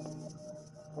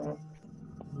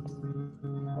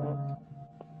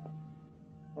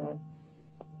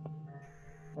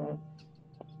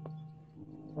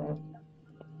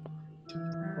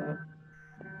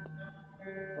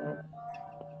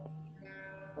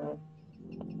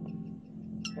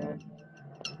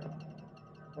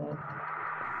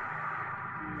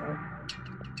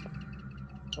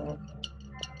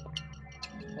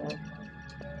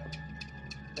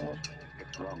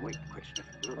the wrong way to question it.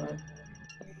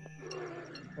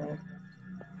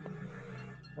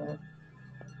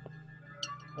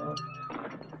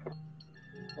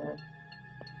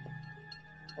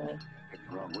 It's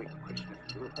the wrong way to question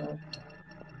it.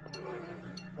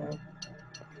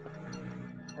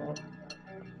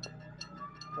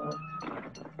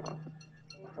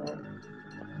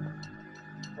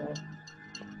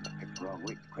 It's the wrong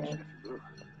way to question it.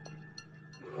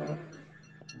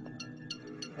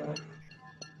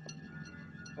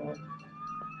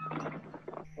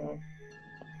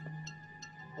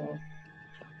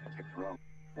 It's the wrong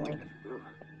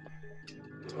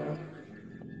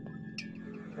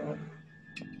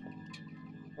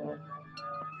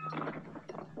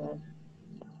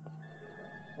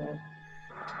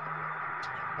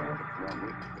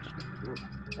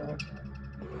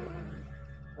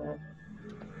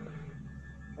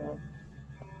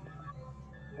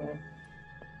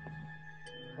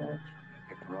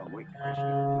way to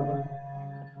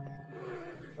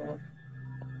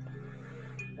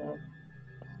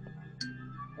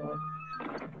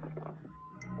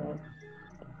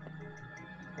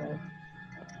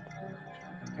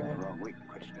It's the wrong way to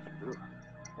question it.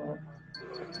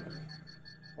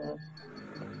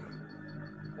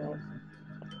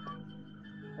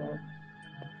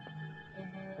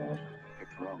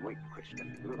 It's the wrong way to question it. It's the wrong way to question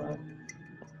it.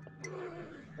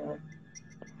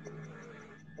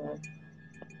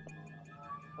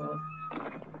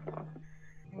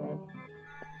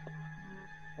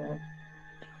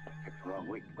 It's the wrong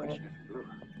way to question it.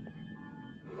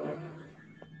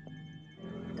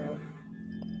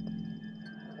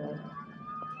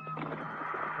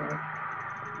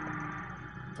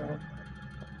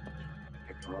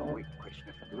 It's the wrong way to question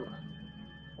it.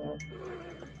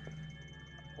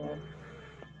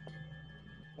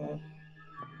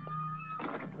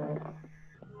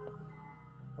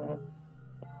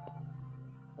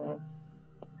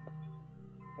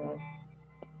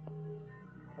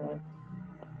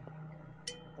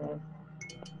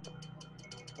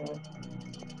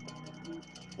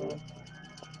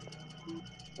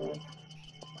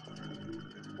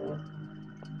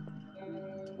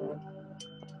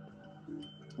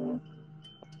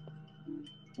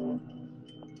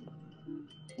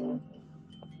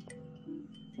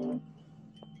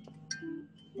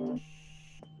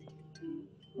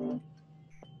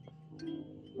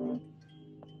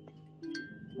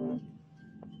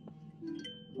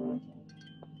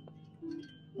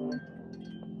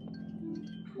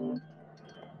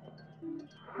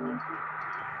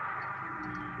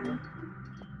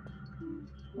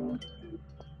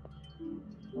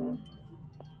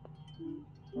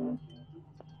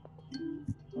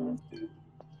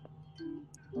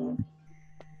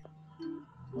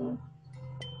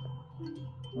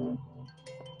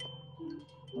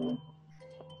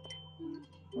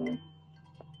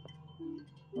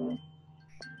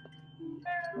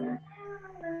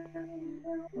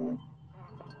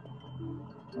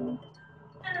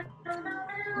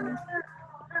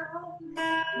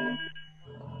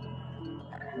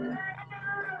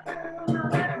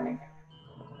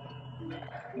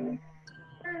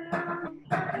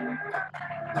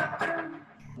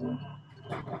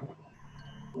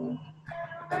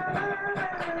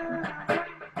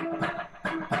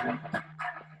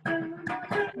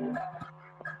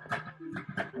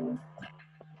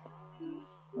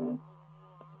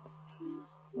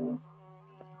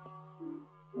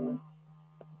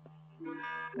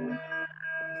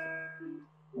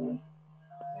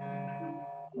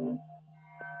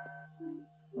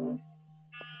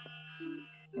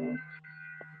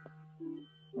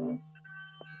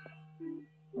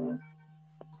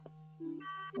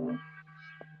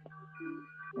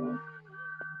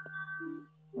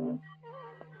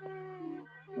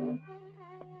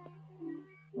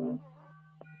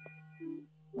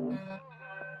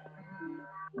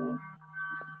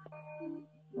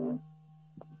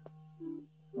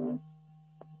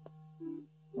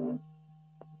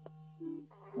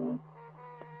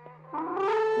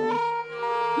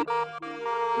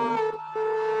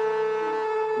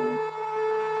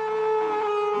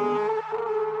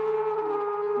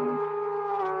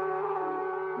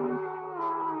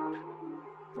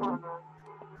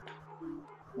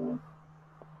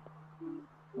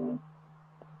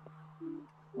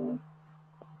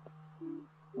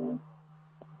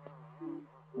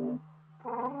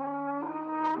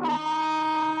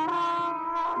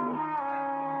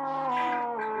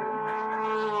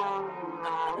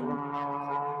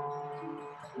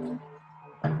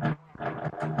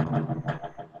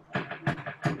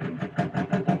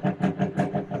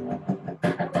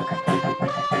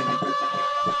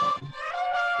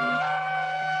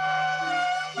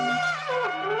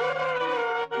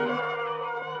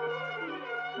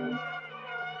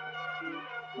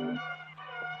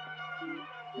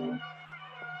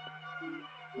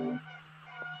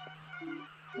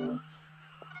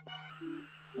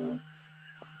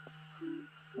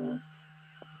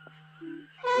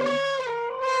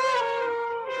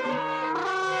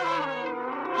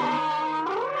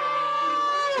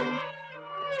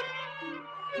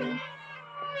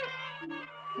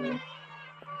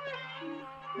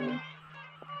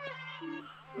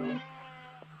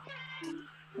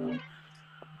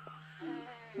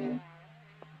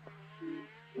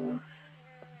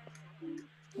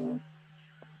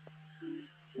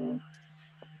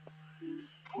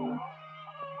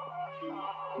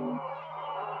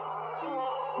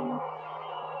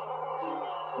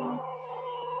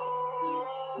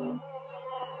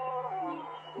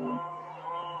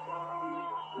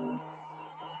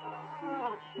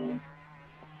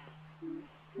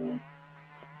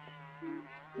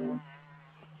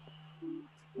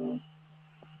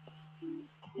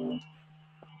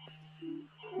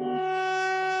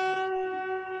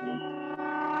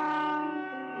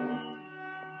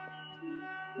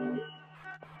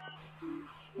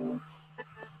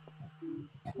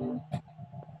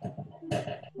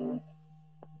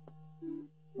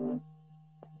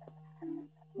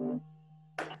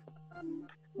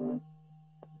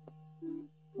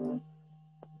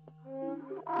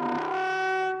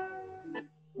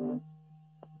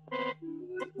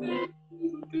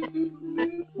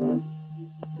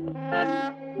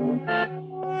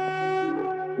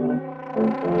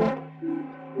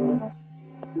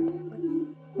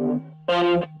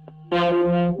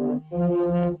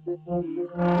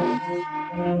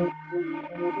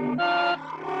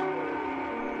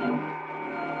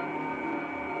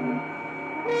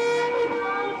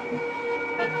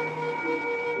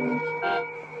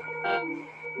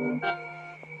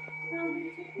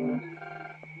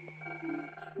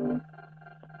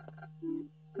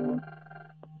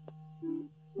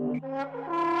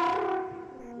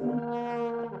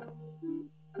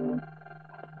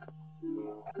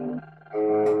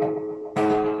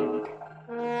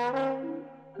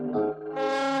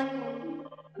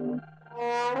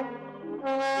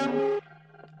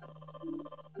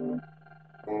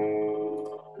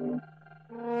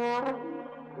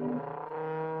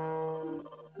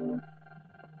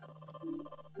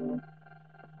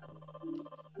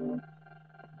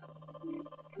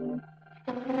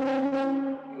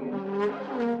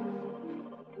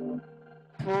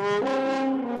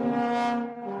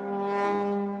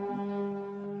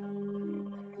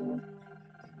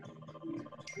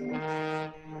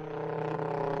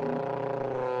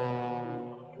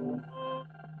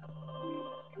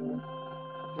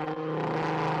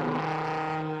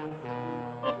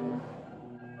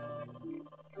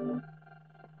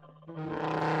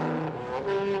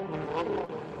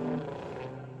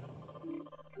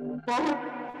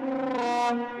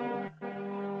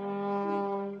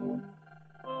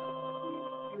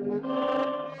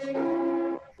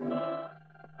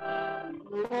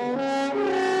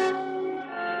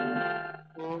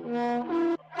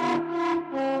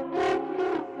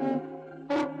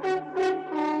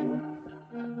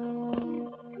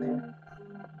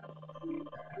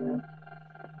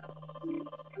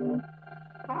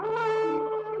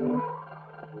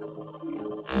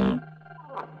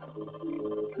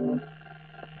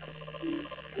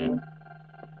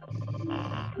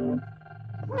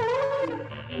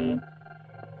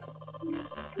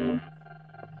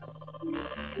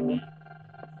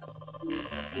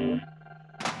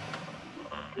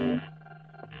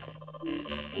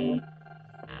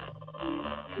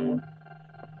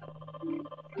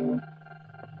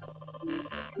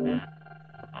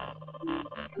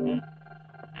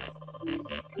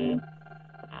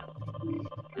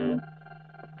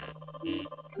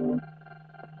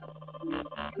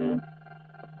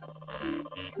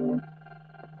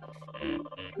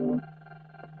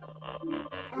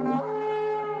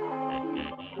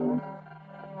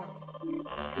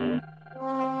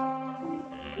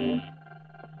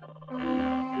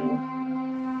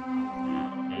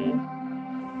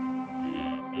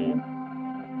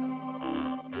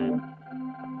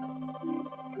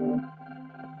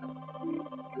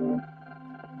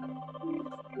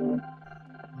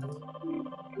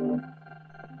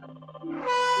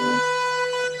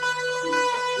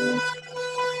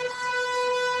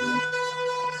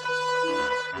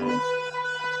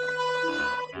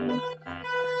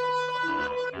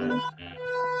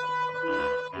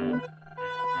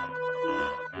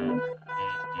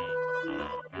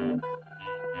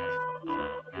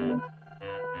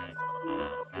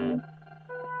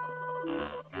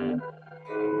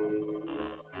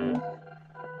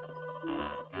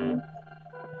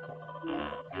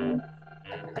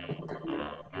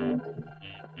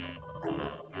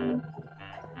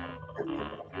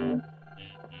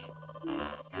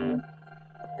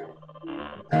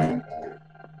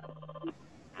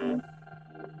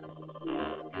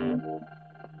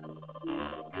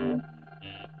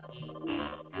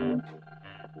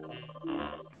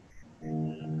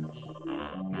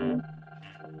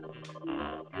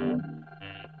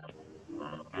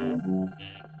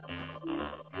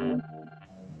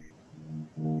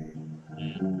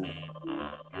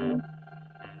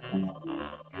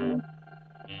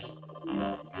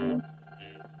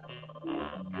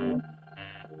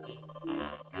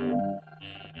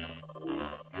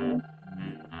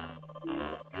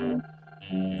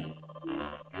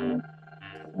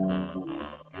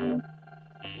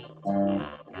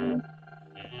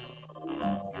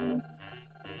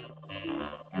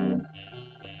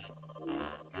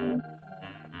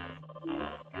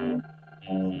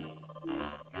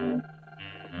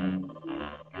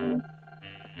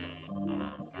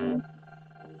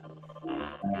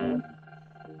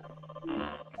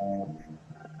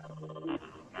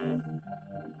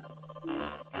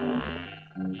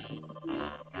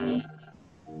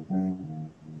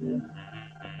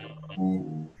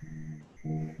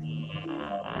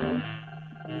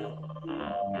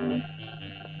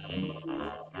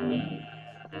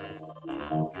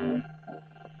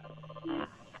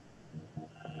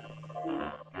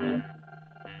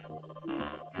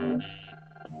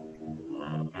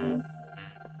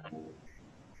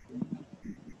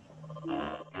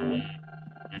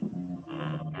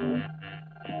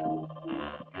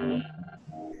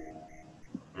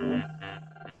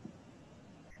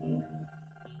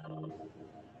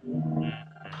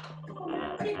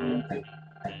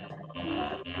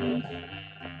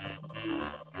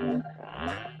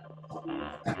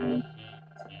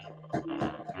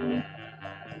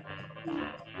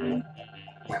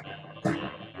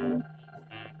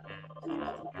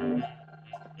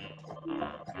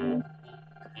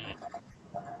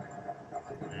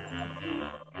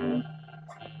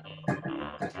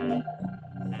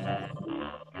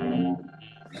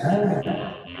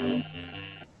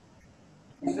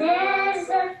 There's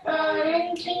a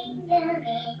fallen kingdom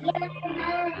in your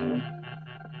mind.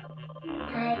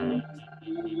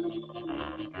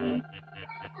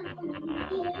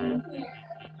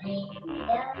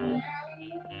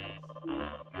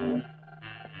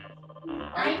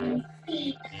 I can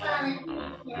see the fallen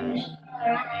kingdom in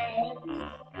your eyes.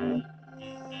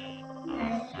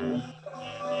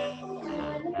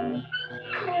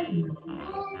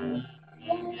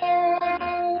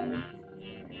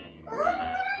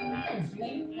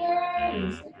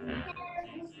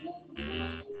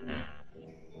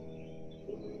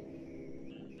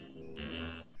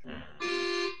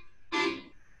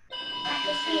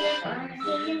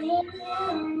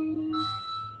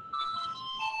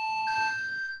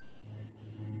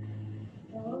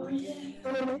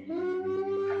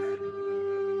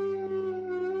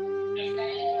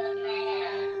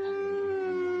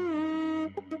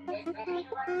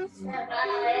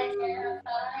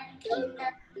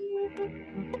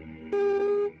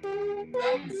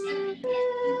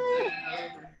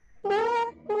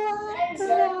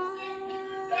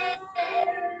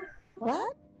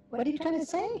 What? What are you trying to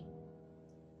say?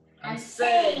 I'm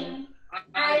saying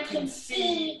I can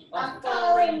see a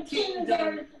fallen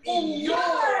kingdom in your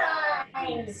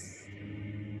eyes.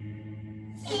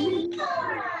 In your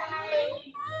eyes.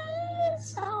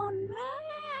 So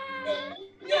nice.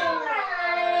 In your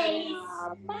eyes.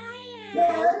 Oh,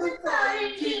 now the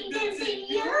fallen kingdom's in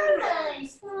your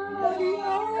eyes.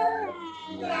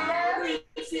 Now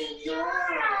it's in your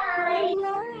eyes.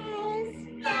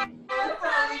 Now the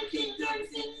fallen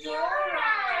kingdom's in your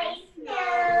eyes. No,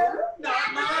 not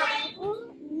mine.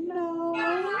 No.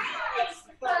 Not my eyes,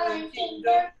 the fallen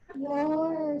kingdom.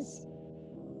 Yours.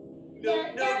 No,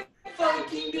 the fallen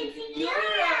kingdom's in your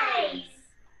eyes.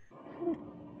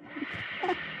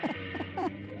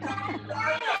 Not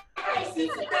my eyes,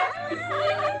 it's here.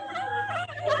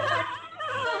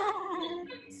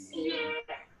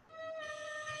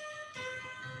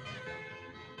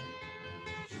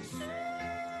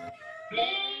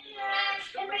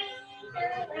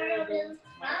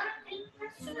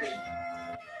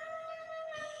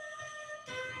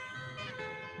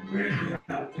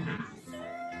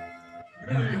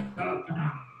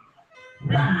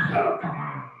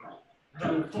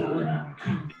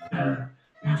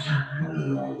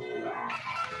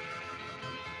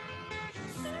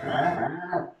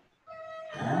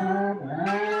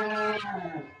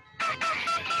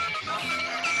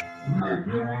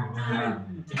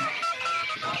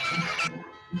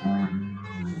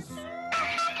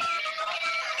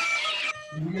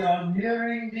 We are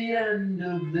nearing the end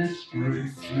of this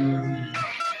great journey,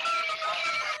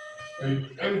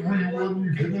 and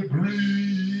everyone can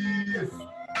agree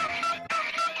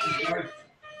that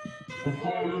the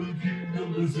fallen kingdom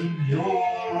is in your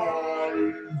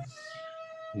eyes.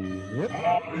 Yep. I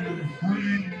am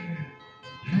free.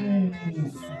 You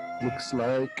looks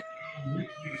like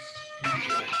witness.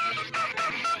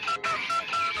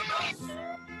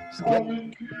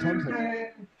 Fallen kingdom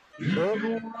in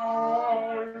your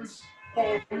eyes.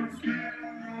 Fallen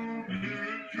kingdom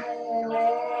in your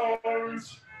eyes.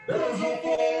 There's a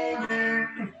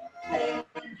fallen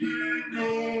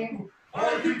kingdom. I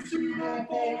can see the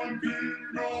fallen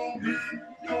kingdom in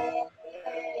your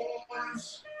eyes.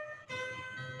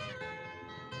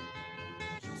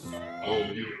 Oh,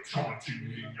 you're taunting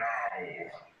me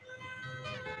now.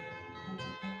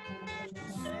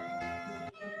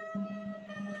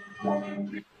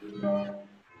 Fallen kingdom.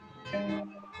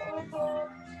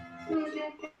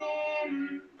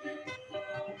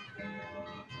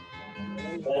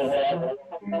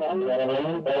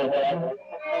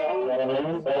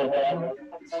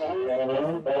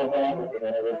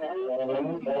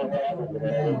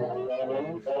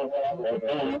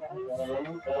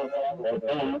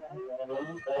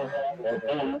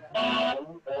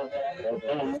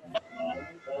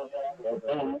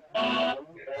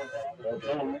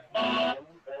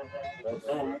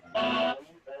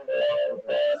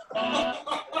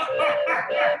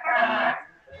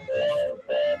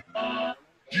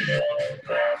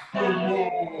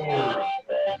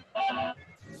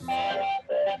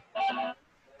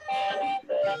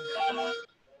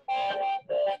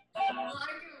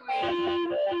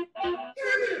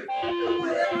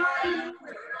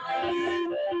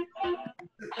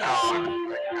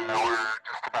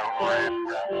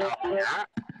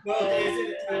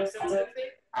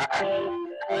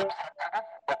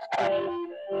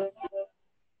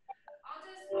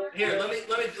 Here, let's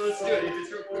do it. If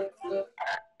it's real quick.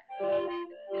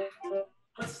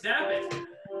 Let's snap it.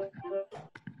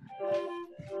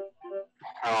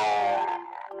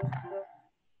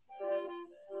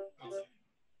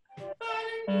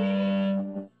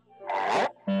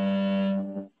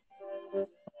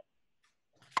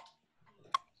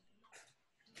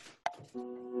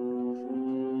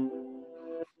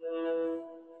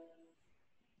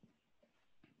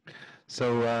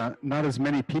 So not as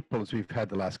many people as we've had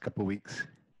the last couple of weeks.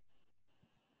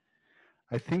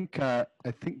 I think that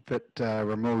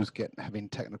Rameau's having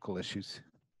technical issues.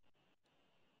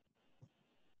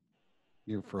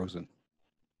 You're frozen.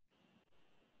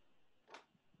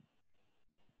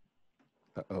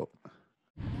 Uh-oh.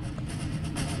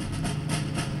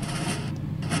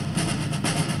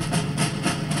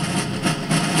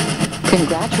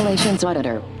 Congratulations,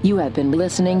 auditor. You have been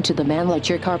listening to the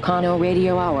Mannlicher Carcano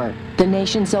Radio Hour, the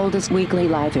nation's oldest weekly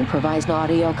live improvised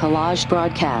audio collage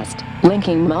broadcast,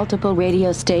 linking multiple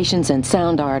radio stations and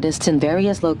sound artists in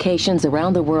various locations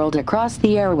around the world across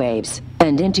the airwaves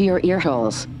and into your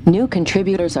earholes. New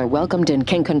contributors are welcomed and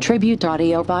can contribute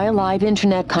audio via live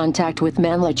internet contact with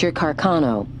Mannlicher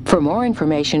Carcano. For more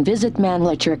information, visit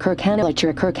Mannlicher Carcano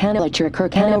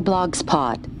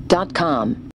blogspot.com.